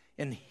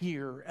and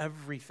hear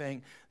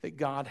everything that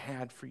God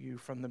had for you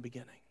from the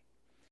beginning.